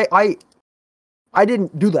 Because I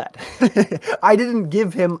didn't do that. I didn't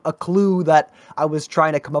give him a clue that I was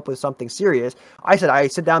trying to come up with something serious. I said, I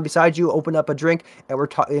sit down beside you, open up a drink, and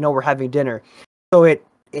we're having dinner. So it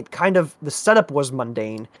kind of, the setup was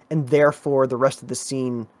mundane, and therefore the rest of the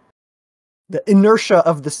scene, the inertia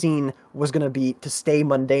of the scene was going to be to stay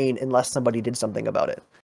mundane unless somebody did something about it.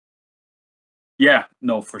 Yeah,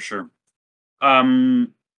 no, for sure.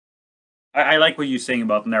 I like what you're saying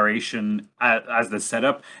about narration as the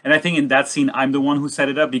setup. And I think in that scene, I'm the one who set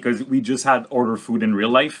it up because we just had order food in real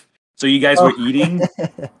life. So you guys were eating,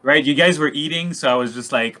 right? You guys were eating. So I was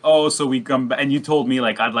just like, oh, so we come back. And you told me,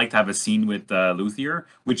 like, I'd like to have a scene with Luthier,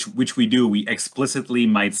 which we do. We explicitly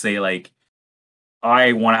might say, like,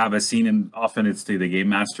 I want to have a scene, and often it's to the game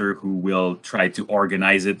master who will try to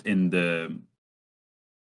organize it in the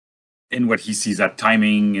in what he sees at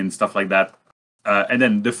timing and stuff like that. And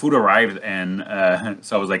then the food arrived, and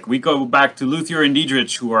so I was like, we go back to Luthier and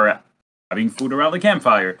Diedrich, who are having food around the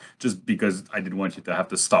campfire, just because I didn't want you to have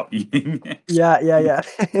to stop eating. Yeah.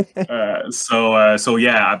 So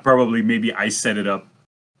yeah, maybe I set it up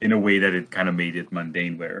in a way that it kind of made it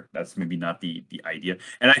mundane, where that's maybe not the idea.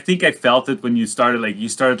 And I think I felt it when you started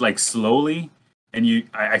like slowly, and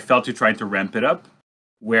I felt you tried to ramp it up,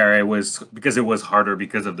 where it was because it was harder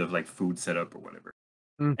because of the like food setup or whatever.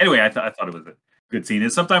 Mm. Anyway, I thought it was a good scene,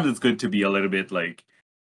 and sometimes it's good to be a little bit like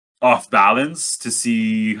off balance to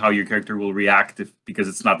see how your character will react because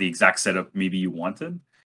it's not the exact setup maybe you wanted.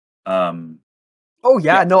 Oh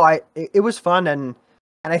yeah, no, it was fun, and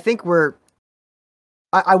I think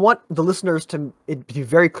I want the listeners to be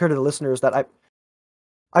very clear to the listeners that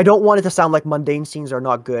I don't want it to sound like mundane scenes are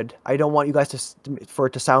not good. I don't want you guys for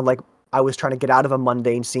it to sound like I was trying to get out of a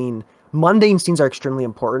mundane scene. Mundane scenes are extremely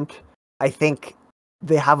important. I think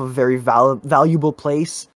they have a very valuable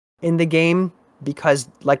place in the game because,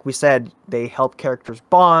 like we said, they help characters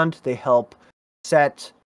bond. They help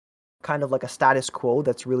set kind of like a status quo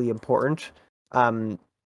that's really important, and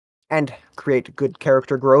create good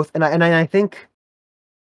character growth. And I think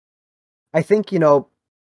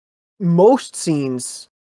most scenes,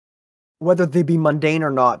 whether they be mundane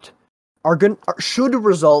or not, should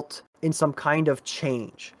result in some kind of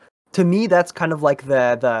change. To me, that's kind of like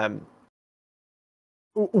the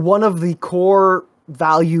one of the core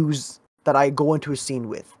values that I go into a scene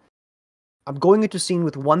with. I'm going into a scene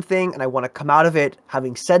with one thing, and I want to come out of it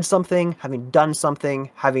having said something, having done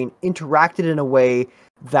something, having interacted in a way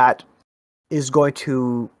that is going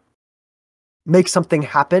to make something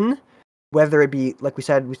happen. Whether it be, like we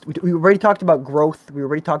said, we already talked about growth. We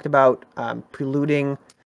already talked about preluding.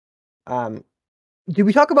 Did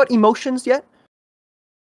we talk about emotions yet,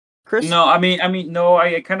 Chris? No, no.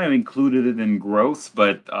 I kind of included it in growth,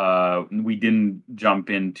 but we didn't jump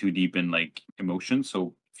in too deep in like emotions.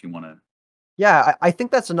 So if you want to, yeah, I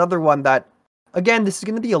think that's another one that, again, this is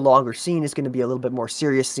going to be a longer scene. It's going to be a little bit more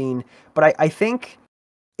serious scene, but I think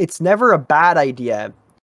it's never a bad idea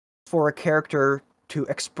for a character to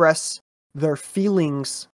express their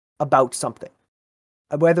feelings about something,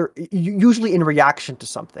 whether usually in reaction to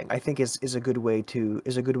something. I think is a good way to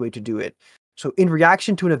do it. So in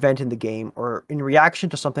reaction to an event in the game, or in reaction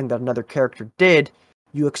to something that another character did,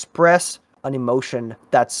 you express an emotion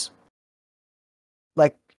that's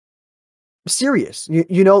like serious.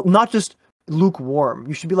 You know, not just lukewarm.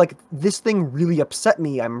 You should be like, this thing really upset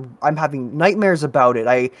me. I'm having nightmares about it.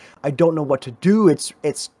 I don't know what to do. It's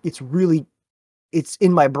really, it's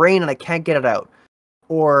in my brain and I can't get it out,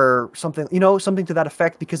 or something, something to that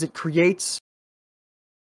effect, because it creates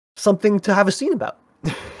something to have a scene about.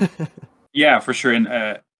 yeah, for sure. And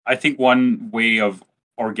I think one way of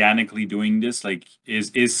organically doing this, like,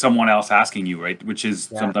 is someone else asking you, right? Which is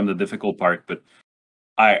sometimes the difficult part. But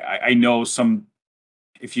I know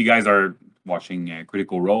if you guys are watching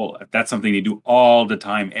Critical Role, that's something they do all the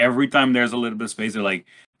time. Every time there's a little bit of space,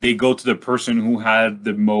 they go to the person who had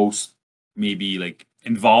the most maybe like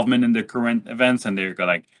involvement in the current events, and they're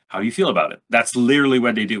like, how do you feel about it? That's literally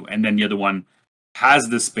what they do. And then the other one has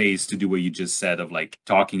the space to do what you just said, of like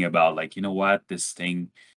talking about, like, you know what, this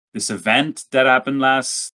event that happened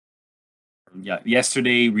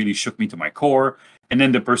yesterday really shook me to my core. And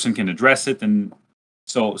then the person can address it. And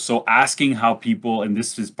so asking how people, and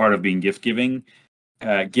this is part of being gift giving,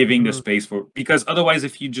 giving the space for, because otherwise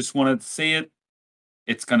if you just want to say it,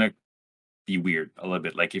 it's gonna be weird a little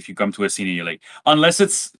bit. Like if you come to a scene and you're like, unless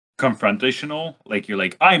it's confrontational, like you're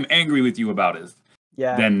like, I'm angry with you about it,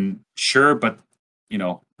 then sure. But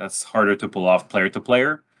that's harder to pull off player to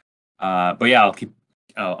player. But yeah,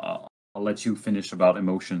 I'll let you finish about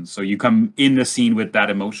emotions. So you come in the scene with that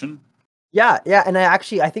emotion. Yeah, and I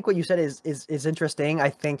think what you said is interesting. I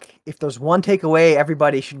think if there's one takeaway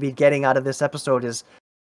everybody should be getting out of this episode, is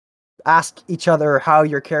ask each other how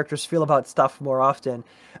your characters feel about stuff more often.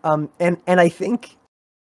 And I think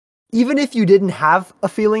even if you didn't have a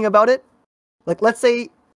feeling about it, like let's say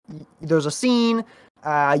there's a scene,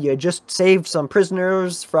 you just saved some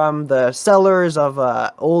prisoners from the cellars of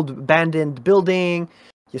a old abandoned building,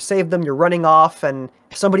 you saved them, you're running off, and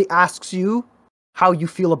somebody asks you how you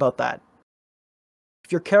feel about that.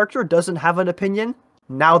 If your character doesn't have an opinion,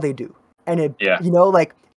 now they do. And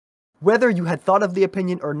like, whether you had thought of the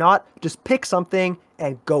opinion or not, just pick something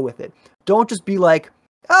and go with it. Don't just be like,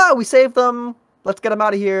 we saved them, let's get them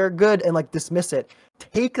out of here, good, and like dismiss it.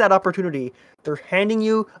 Take that opportunity. They're handing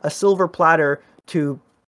you a silver platter to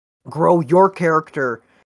grow your character,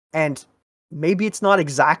 and maybe it's not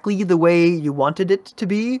exactly the way you wanted it to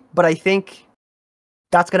be, but I think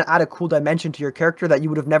that's going to add a cool dimension to your character that you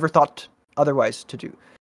would have never thought otherwise to do.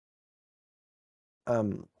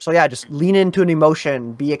 So yeah, just lean into an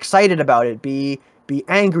emotion, be excited about it, be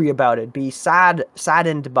angry about it, be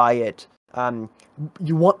saddened by it.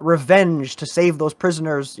 You want revenge to save those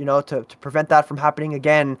prisoners, to prevent that from happening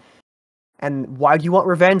again. And why do you want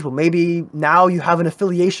revenge? Well, maybe now you have an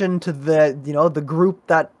affiliation to the group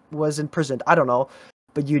that was imprisoned. I don't know,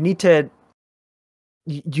 but you need to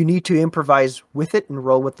improvise with it and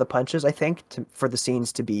roll with the punches, I think, for the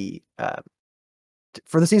scenes to be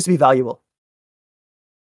valuable.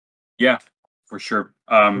 Yeah, for sure.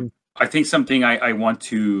 I think something I want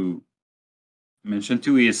to mention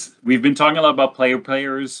too is we've been talking a lot about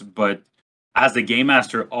players, but as the game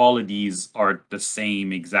master, all of these are the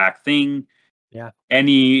same exact thing. Yeah.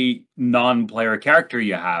 Any non-player character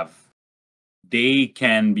you have, they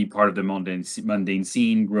can be part of the mundane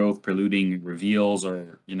scene, growth, preluding, reveals,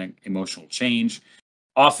 or emotional change.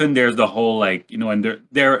 Often there's the whole and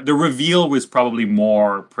the reveal was probably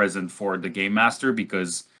more present for the game master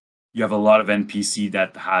because you have a lot of NPC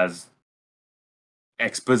that has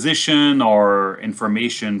exposition or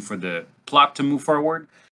information for the plot to move forward.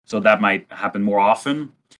 So that might happen more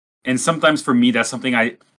often. And sometimes for me, that's something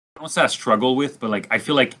I don't say I struggle with, but I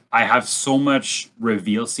feel like I have so much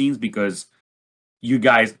reveal scenes because you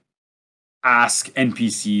guys ask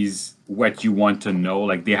NPCs what you want to know.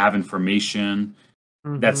 Like they have information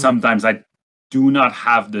that sometimes I do not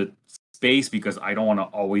have the space because I don't want to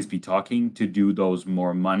always be talking to do those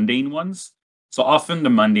more mundane ones. So often the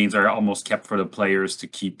mundanes are almost kept for the players to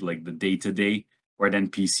keep the day-to-day, where the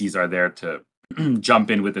NPCs are there to jump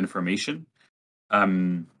in with information.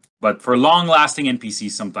 But for long-lasting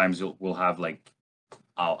NPCs, sometimes we'll have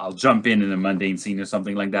I'll jump in a mundane scene or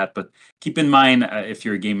something like that. But keep in mind, if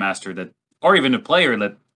you're a game master or even a player,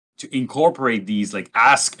 that to incorporate these,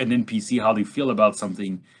 ask an NPC how they feel about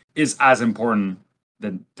something is as important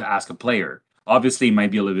than to ask a player. Obviously, it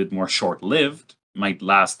might be a little bit more short-lived, might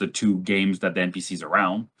last the 2 games that the NPC's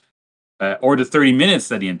around, or the 30 minutes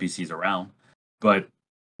that the NPC's around. But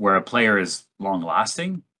where a player is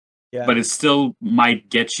long-lasting, but it still might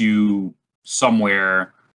get you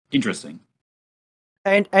somewhere interesting.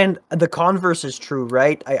 And the converse is true,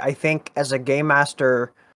 right? I think as a game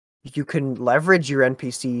master, you can leverage your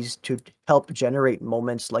NPCs to help generate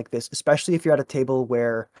moments like this, especially if you're at a table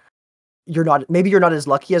where you're not as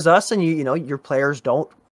lucky as us, and your players don't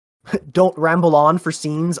ramble on for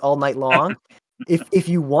scenes all night long. If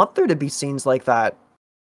you want there to be scenes like that,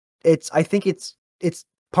 I think it's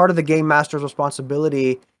part of the game master's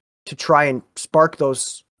responsibility to try and spark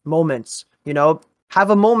those moments. Have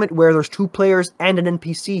a moment where there's 2 players and an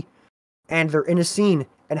NPC, and they're in a scene,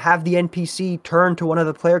 and have the NPC turn to one of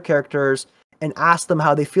the player characters and ask them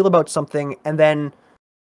how they feel about something, and then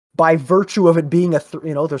by virtue of it being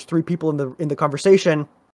there's 3 people in the conversation,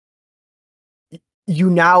 you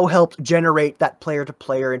now helped generate that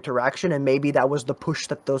player-to-player interaction, and maybe that was the push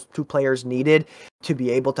that those 2 players needed to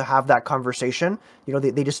be able to have that conversation.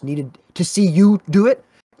 They just needed to see you do it,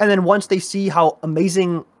 and then once they see how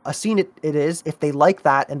amazing a scene it is, if they like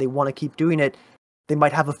that and they want to keep doing it, they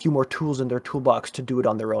might have a few more tools in their toolbox to do it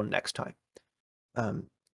on their own next time.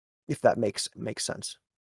 If that makes sense.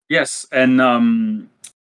 Yes, and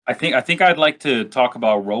I think I'd like to talk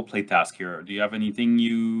about roleplay task here. Do you have anything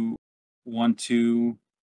you want to?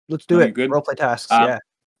 Let's do it. Roleplay tasks. Yeah.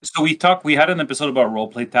 So we had an episode about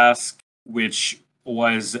roleplay task, which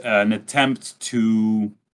was an attempt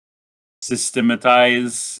to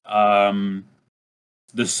systematize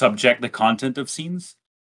the content of scenes.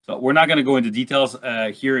 So we're not going to go into details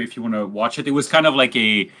here. If you want to watch it, it was kind of like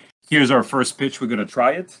here's our first pitch. We're going to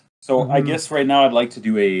try it. So I guess right now I'd like to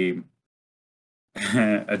do an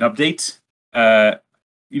update.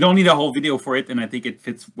 You don't need a whole video for it, and I think it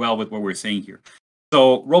fits well with what we're saying here.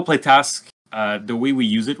 So roleplay tasks, the way we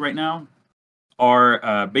use it right now,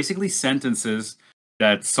 are basically sentences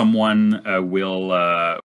that someone will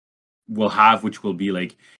have, which will be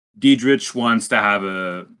like, Diedrich wants to have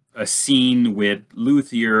a scene with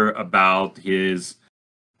Luthier about his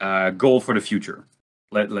goal for the future.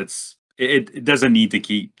 It doesn't need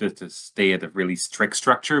to stay at a really strict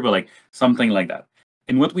structure, but something like that.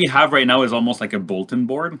 And what we have right now is almost like a bulletin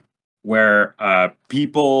board where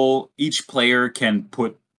each player can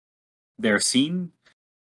put their scene,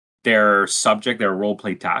 their subject, their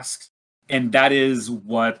roleplay tasks, and that is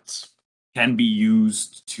what can be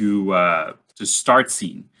used to start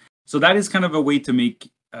scene. So that is kind of a way to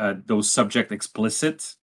make those subject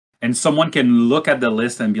explicit, and someone can look at the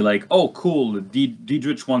list and be like, "Oh, cool!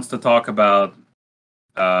 Diedrich wants to talk about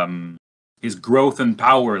his growth and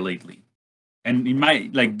power lately." And he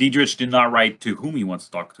might like Diedrich did not write to whom he wants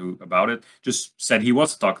to talk to about it. Just said he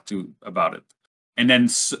wants to talk to about it. And then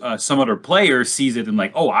some other player sees it and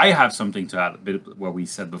like, oh, I have something to add. A bit of what we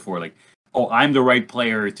said before, like, oh, I'm the right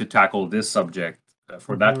player to tackle this subject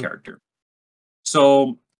for that character.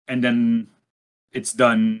 So, and then it's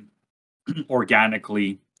done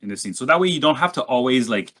organically in the scene. So that way you don't have to always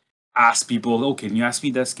like ask people, oh, can you ask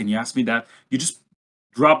me this? Can you ask me that? You just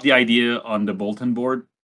drop the idea on the bulletin board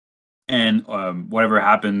and whatever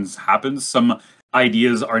happens, happens. Some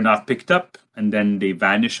ideas are not picked up and then they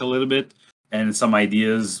vanish a little bit. And some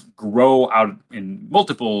ideas grow out in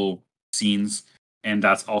multiple scenes. And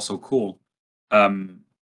that's also cool.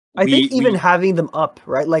 I think even having them up,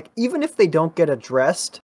 right? Like, even if they don't get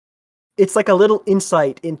addressed, it's like a little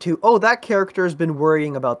insight into, oh, that character has been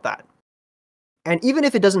worrying about that. And even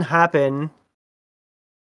if it doesn't happen,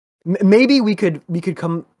 maybe we could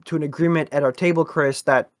come to an agreement at our table, Chris,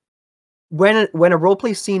 that when a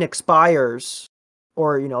roleplay scene expires,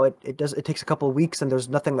 or it takes a couple of weeks and there's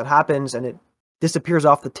nothing that happens and it disappears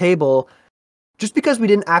off the table, just because we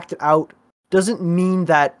didn't act it out doesn't mean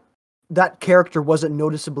that that character wasn't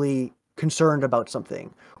noticeably concerned about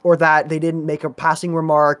something, or that they didn't make a passing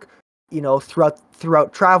remark,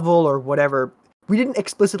 throughout travel or whatever. We didn't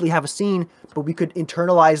explicitly have a scene, but we could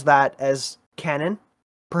internalize that as canon,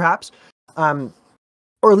 perhaps.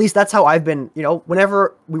 Or at least that's how I've been,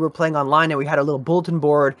 whenever we were playing online and we had a little bulletin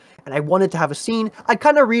board and I wanted to have a scene, I'd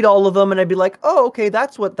kind of read all of them and I'd be like, oh, okay,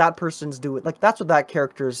 that's what that person's doing. Like, that's what that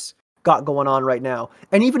character's got going on right now.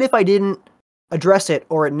 And even if I didn't address it,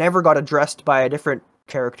 or it never got addressed by a different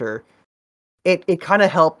character, it kind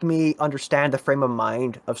of helped me understand the frame of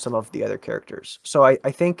mind of some of the other characters. So I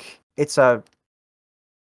think it's a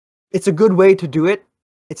good way to do it.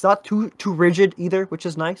 It's not too rigid either, which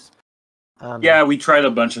is nice. Yeah, we tried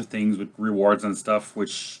a bunch of things with rewards and stuff,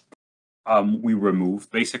 which we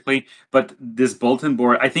removed basically. But this bulletin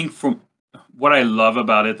board, I think, from what I love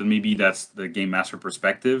about it, and maybe that's the game master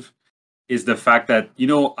perspective, is the fact that,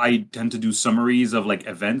 I tend to do summaries of like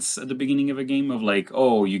events at the beginning of a game of like,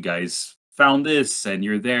 oh, you guys found this and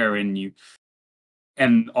you're there,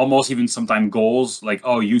 and almost even sometimes goals like,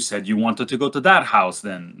 oh, you said you wanted to go to that house,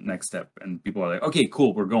 then next step. And people are like, okay,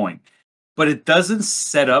 cool, we're going. But it doesn't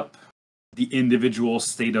set up the individual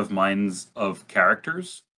state of minds of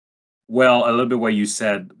characters. Well, a little bit what you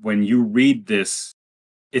said, when you read this,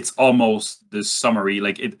 it's almost this summary,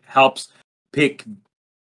 like it helps pick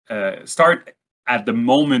start at the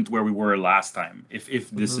moment where we were last time, if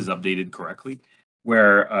this is updated correctly,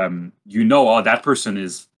 where oh, that person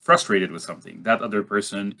is frustrated with something, that other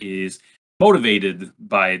person is motivated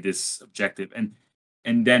by this objective,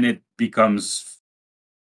 and then it becomes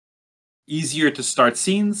easier to start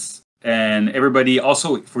scenes, and everybody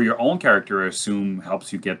also for your own character, I assume,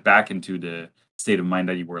 helps you get back into the state of mind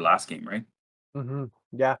that you were last game, right?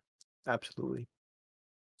 Yeah, absolutely.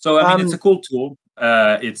 So I mean, it's a cool tool.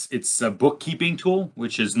 It's a bookkeeping tool,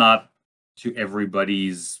 which is not to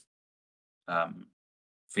everybody's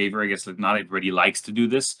favor. I guess like not everybody likes to do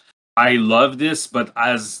this. I love this, but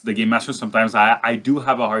as the game master, sometimes I do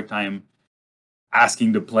have a hard time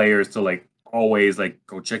asking the players to like always like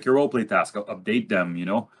go check your roleplay task, update them.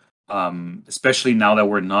 Especially now that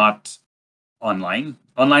we're not online.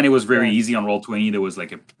 Online, it was very easy. On Roll20, there was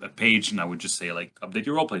like a page, and I would just say like update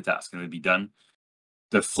your roleplay task, and it would be done.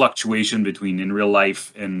 The fluctuation between in real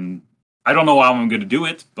life and I don't know how I'm going to do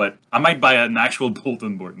it, but I might buy an actual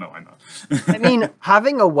bulletin board. No, I'm not. I mean,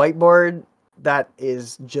 having a whiteboard that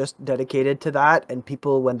is just dedicated to that, and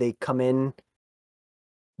people, when they come in,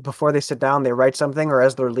 before they sit down, they write something, or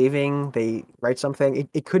as they're leaving, they write something.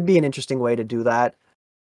 It could be an interesting way to do that.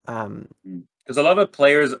 Because a lot of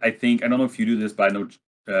players, I think, I don't know if you do this, but I know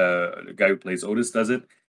the guy who plays Otis does it.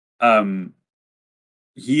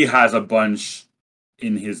 He has a bunch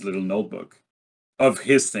in his little notebook of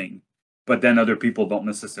his thing, but then other people don't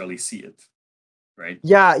necessarily see it, right?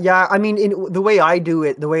 Yeah. I mean, in the way I do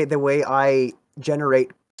it, the way I generate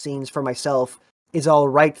scenes for myself is I'll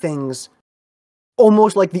write things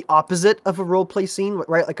almost like the opposite of a roleplay scene,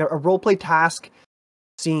 right? Like a roleplay task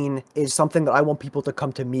scene is something that I want people to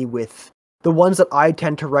come to me with. The ones that I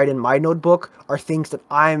tend to write in my notebook are things that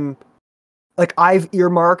I've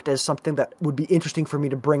earmarked as something that would be interesting for me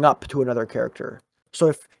to bring up to another character.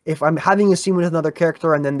 So if I'm having a scene with another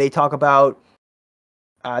character and then they talk about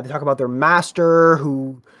their master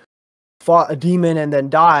who fought a demon and then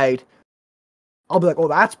died, I'll be like, oh,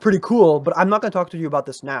 that's pretty cool, but I'm not going to talk to you about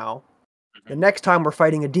this now. The next time we're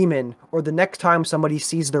fighting a demon, or the next time somebody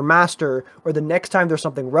sees their master, or the next time there's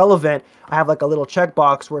something relevant, I have like a little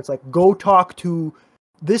checkbox where it's like, go talk to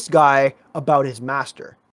this guy about his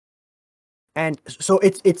master. And so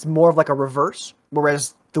it's more of like a reverse.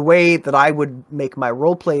 Whereas the way that I would make my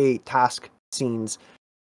roleplay task scenes,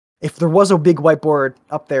 if there was a big whiteboard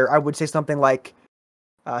up there, I would say something like,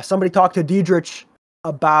 somebody talked to Diedrich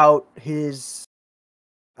about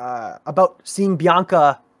about seeing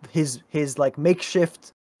Bianca, his like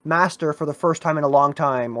makeshift master for the first time in a long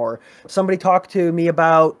time, or somebody talked to me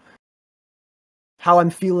about how I'm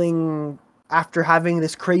feeling after having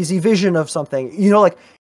this crazy vision of something. You know, like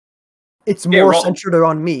it's more centered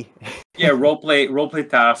on me. Yeah, roleplay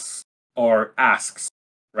tasks or asks,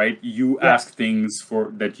 right? You ask things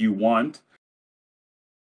for that you want.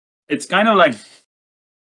 It's kind of like,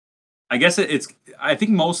 I guess it's. I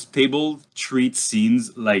think most table treat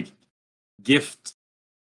scenes like gift,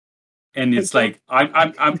 and it's like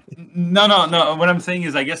I'm no. What I'm saying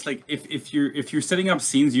is, I guess like if you're setting up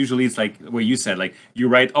scenes, usually it's like what you said, like you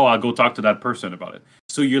write, oh, I'll go talk to that person about it.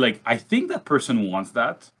 So you're like, I think that person wants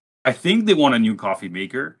that. I think they want a new coffee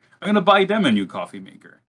maker. I'm gonna buy them a new coffee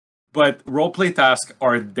maker. But roleplay tasks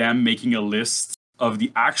are them making a list of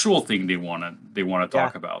the actual thing they wanna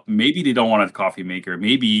talk about. Maybe they don't want a coffee maker.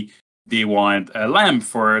 Maybe they want a lamp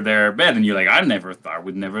for their bed, and you're like, I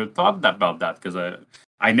would never thought about that because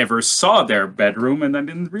I never saw their bedroom and I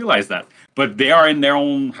didn't realize that. But they are in their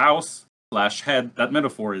own house / head. That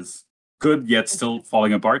metaphor is good yet still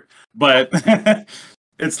falling apart. But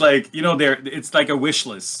it's like, it's like a wish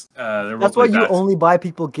list. That's why you only buy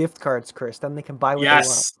people gift cards, Chris. Then they can buy what they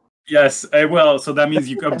want. Yes, I will. So that means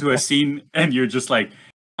you come to a scene and you're just like,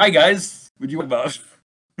 "Hi guys, what do you want about?"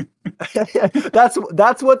 That's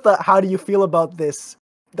what the how do you feel about this?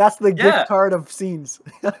 That's the gift card of scenes.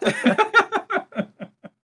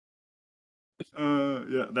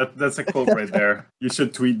 Yeah, that's a quote right there. You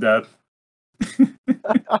should tweet that.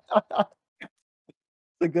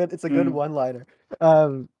 It's a good one-liner.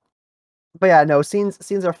 But yeah, no,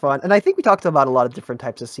 scenes are fun. And I think we talked about a lot of different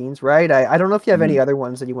types of scenes, right? I don't know if you have any other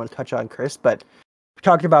ones that you want to touch on, Chris, but we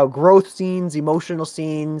talked about growth scenes, emotional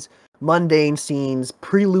scenes, mundane scenes,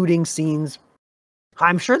 preluding scenes.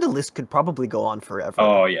 I'm sure the list could probably go on forever.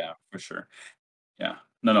 Oh, yeah, for sure. Yeah.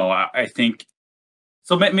 No, I think...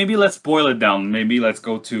 So maybe let's boil it down. Maybe let's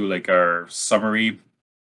go to like our summary.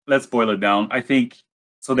 Let's boil it down. I think...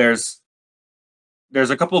 So there's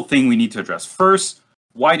a couple of things we need to address. First,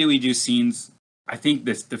 why do we do scenes? I think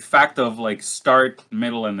the fact of like start,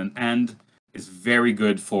 middle, and an end is very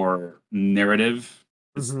good for narrative.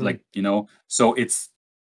 It's like, so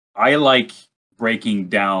I like breaking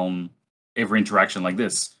down every interaction like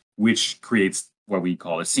this, which creates what we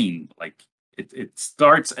call a scene. Like it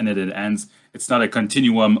starts and it ends. It's not a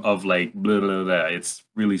continuum of like blah, blah, blah. It's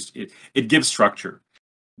really, it gives structure.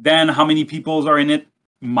 Then how many people are in it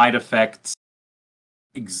might affect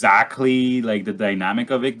exactly like the dynamic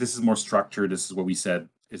of it. This is more structured. This is what we said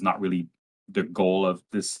is not really the goal of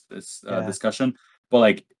this discussion, but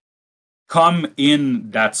like come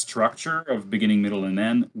in that structure of beginning, middle, and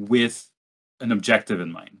end with an objective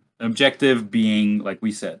in mind. An objective being, like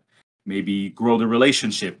we said, maybe grow the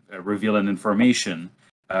relationship, reveal an information,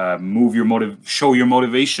 show your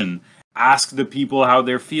motivation, ask the people how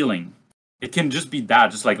they're feeling. It can just be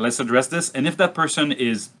that, just like let's address this. And if that person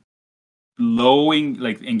is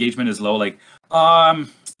engagement is low, like I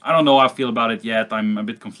don't know how I feel about it yet, I'm a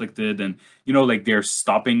bit conflicted, and like they're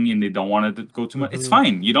stopping and they don't want it to go too much, it's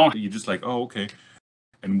fine. You just like, oh, okay,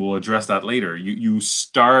 and we'll address that later. You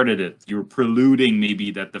started it, you're preluding maybe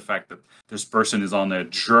that the fact that this person is on a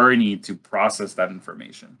journey to process that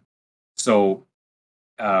information. So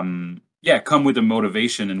come with a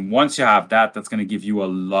motivation, and once you have that, that's going to give you a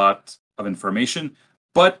lot of information.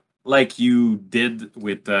 But like you did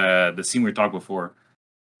with the scene we talked before,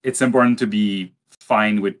 it's important to be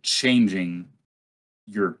fine with changing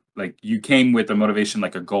your, like you came with a motivation,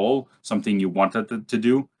 like a goal, something you wanted to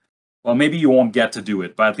do. Well, maybe you won't get to do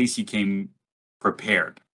it, but at least you came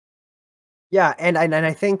prepared. Yeah, and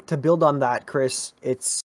I think to build on that, Chris,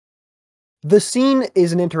 the scene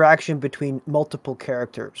is an interaction between multiple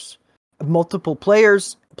characters, multiple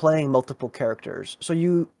players playing multiple characters.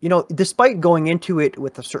 So despite going into it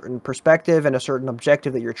with a certain perspective and a certain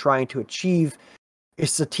objective that you're trying to achieve,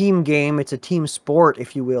 it's a team game, it's a team sport,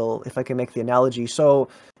 if you will, if I can make the analogy. So,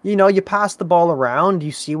 you pass the ball around,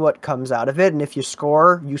 you see what comes out of it, and if you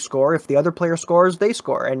score, you score. If the other player scores, they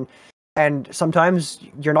score. And sometimes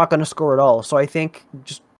you're not going to score at all. So I think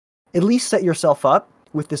just at least set yourself up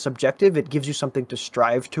with this objective. It gives you something to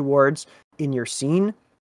strive towards in your scene.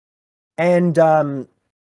 And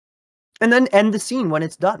then end the scene when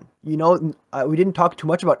it's done. We didn't talk too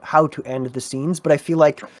much about how to end the scenes, but I feel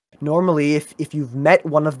like normally if you've met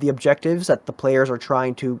one of the objectives that the players are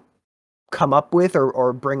trying to come up with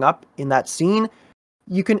or bring up in that scene,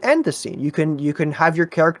 you can end the scene. You can have your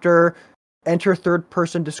character enter third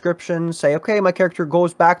person description, say, okay, my character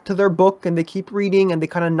goes back to their book and they keep reading and they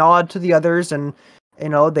kind of nod to the others, and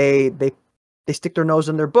they stick their nose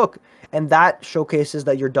in their book, and that showcases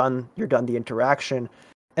that you're done the interaction.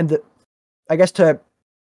 And I guess to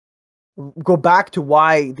go back to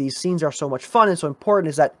why these scenes are so much fun and so important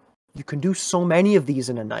is that you can do so many of these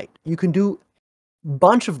in a night. You can do a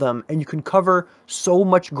bunch of them and you can cover so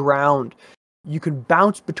much ground. You can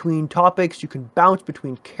bounce between topics, you can bounce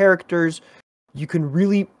between characters, you can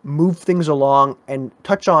really move things along and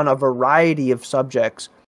touch on a variety of subjects,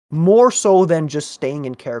 more so than just staying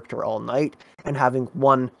in character all night and having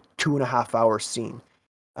 1.5 hour scene.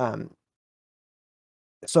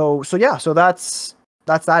 So that's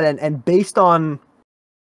that, and based on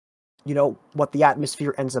what the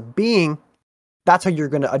atmosphere ends up being, that's how you're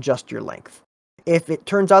going to adjust your length. If it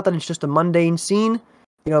turns out that it's just a mundane scene,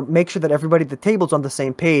 make sure that everybody at the table's on the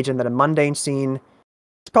same page, and that a mundane scene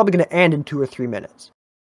is probably going to end in 2 or 3 minutes.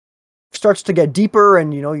 Starts to get deeper,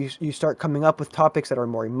 and you start coming up with topics that are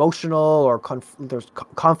more emotional, or there's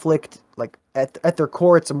conflict. Like at their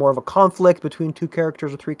core, it's more of a conflict between 2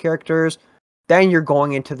 characters or 3 characters. Then you're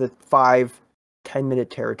going into the 5-10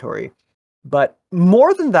 minute territory. But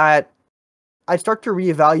more than that, I'd start to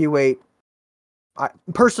reevaluate.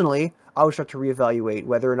 Personally, I would start to reevaluate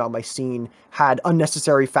whether or not my scene had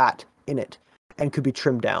unnecessary fat in it and could be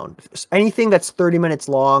trimmed down. Anything that's 30 minutes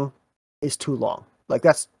long is too long. Like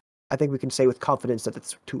I think we can say with confidence that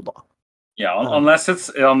it's too long. Yeah, unless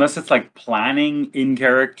it's like planning in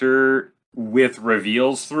character with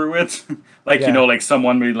reveals through it. Like, like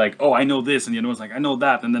someone may be like, oh, I know this, and the other one's like, I know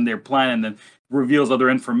that, and then they're planning, and then reveals other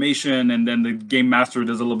information, and then the game master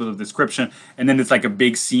does a little bit of description, and then it's like a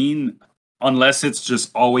big scene. Unless it's just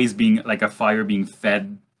always being like a fire being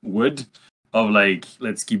fed wood of like,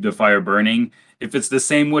 let's keep the fire burning. If it's the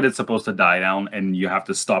same wood, it's supposed to die down and you have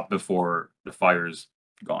to stop before the fire's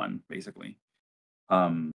gone, basically.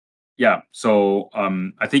 Yeah. So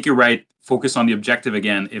I think you're right. Focus on the objective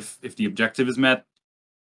again. If the objective is met,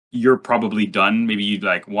 you're probably done. Maybe you'd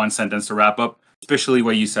like 1 sentence to wrap up, especially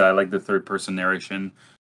what you said. I like the third person narration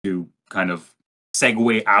to kind of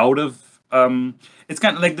segue out of it's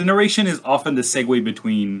kind of like the narration is often the segue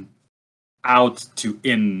between out to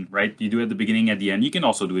in, right? You do it at the beginning, at the end. You can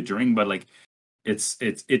also do it during, but like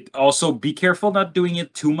it also be careful not doing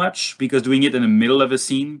it too much, because doing it in the middle of a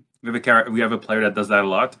scene, we have a player that does that a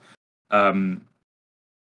lot.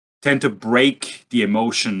 Tend to break the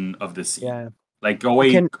emotion of the scene. Yeah. Like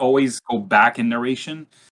always go back in narration.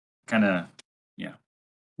 Kind of.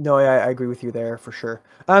 No, I agree with you there for sure.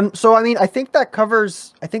 So I mean, I think that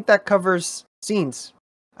covers scenes.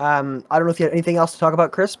 I don't know if you had anything else to talk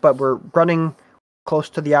about, Chris, but we're running close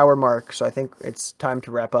to the hour mark, so I think it's time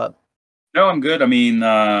to wrap up. No, I'm good. I mean,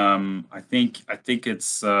 I think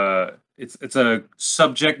it's a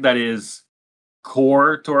subject that is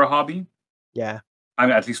core to our hobby. Yeah. I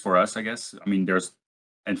mean, at least for us, I guess. I mean, there's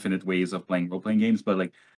infinite ways of playing role-playing games, but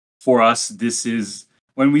like for us, this is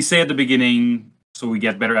when we say at the beginning, so we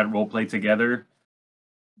get better at roleplay together.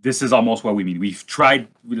 This is almost what we mean. We've tried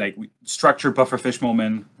we structure pufferfish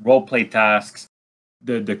moment, roleplay tasks,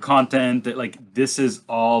 the content. That like this is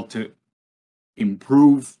all to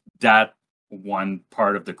improve that one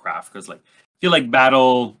part of the craft. Because like I feel like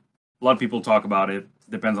battle, a lot of people talk about it.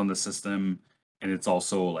 Depends on the system, and it's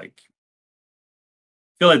also like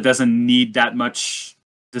I feel it doesn't need that much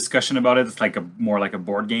discussion about it. It's like more like a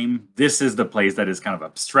board game. This is the place that is kind of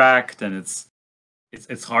abstract, and it's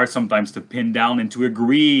hard sometimes to pin down and to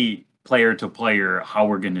agree player to player how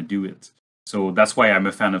we're going to do it. So that's why I'm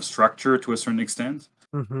a fan of structure to a certain extent.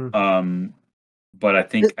 Mm-hmm. But I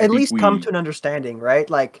think at least come to an understanding, right?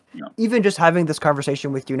 Like even just having this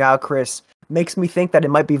conversation with you now, Chris, makes me think that it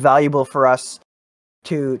might be valuable for us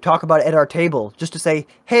to talk about it at our table, just to say,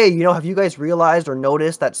 hey, have you guys realized or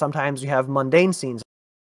noticed that sometimes we have mundane scenes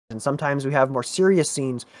and sometimes we have more serious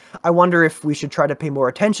scenes? I wonder if we should try to pay more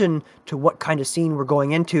attention to what kind of scene we're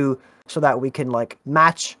going into, so that we can like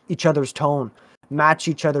match each other's tone, match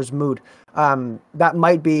each other's mood. That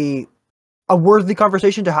might be a worthy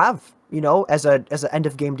conversation to have, as an end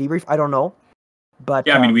of game debrief. I don't know, but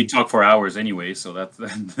yeah, I mean, we talk for hours anyway, so that's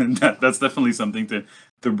definitely something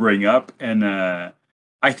to bring up. And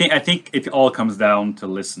I think it all comes down to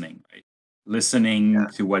listening, right? Listening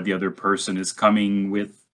to what the other person is coming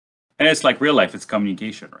with. And it's like real life, it's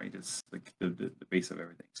communication, right? It's like the base of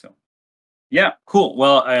everything. So, yeah, cool.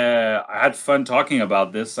 Well, I had fun talking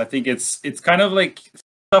about this. I think it's kind of like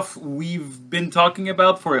stuff we've been talking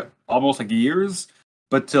about for almost like years,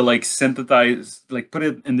 but to like synthesize, like put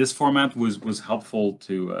it in this format was helpful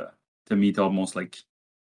to me to almost like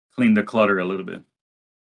clean the clutter a little bit.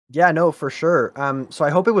 Yeah, no, for sure. So I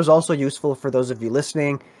hope it was also useful for those of you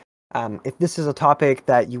listening. If this is a topic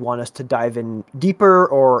that you want us to dive in deeper,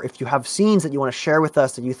 or if you have scenes that you want to share with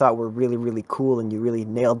us that you thought were really, really cool and you really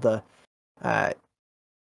nailed the, a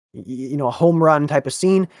home run type of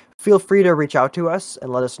scene, feel free to reach out to us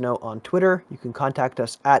and let us know on Twitter. You can contact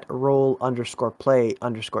us at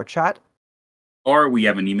roll_play_chat. Or we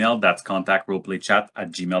have an email, that's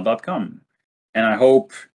contactroleplaychat@gmail.com. And I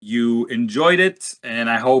hope you enjoyed it, and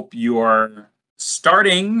I hope you are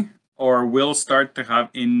starting or will start to have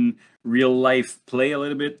in real life play a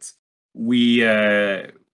little bit. We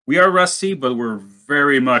are rusty, but we're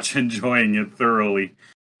very much enjoying it thoroughly.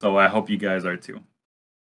 So I hope you guys are too.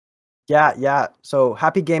 Yeah. So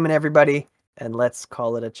happy gaming, everybody, and let's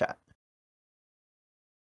call it a chat.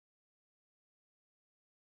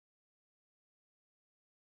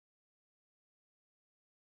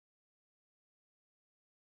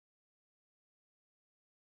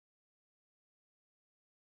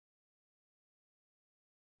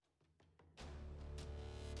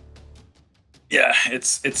 Yeah,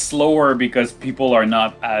 it's slower because people are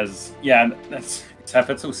not as ça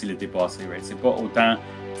fait ça aussi l'été passé, right? C'est pas autant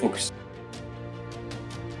focus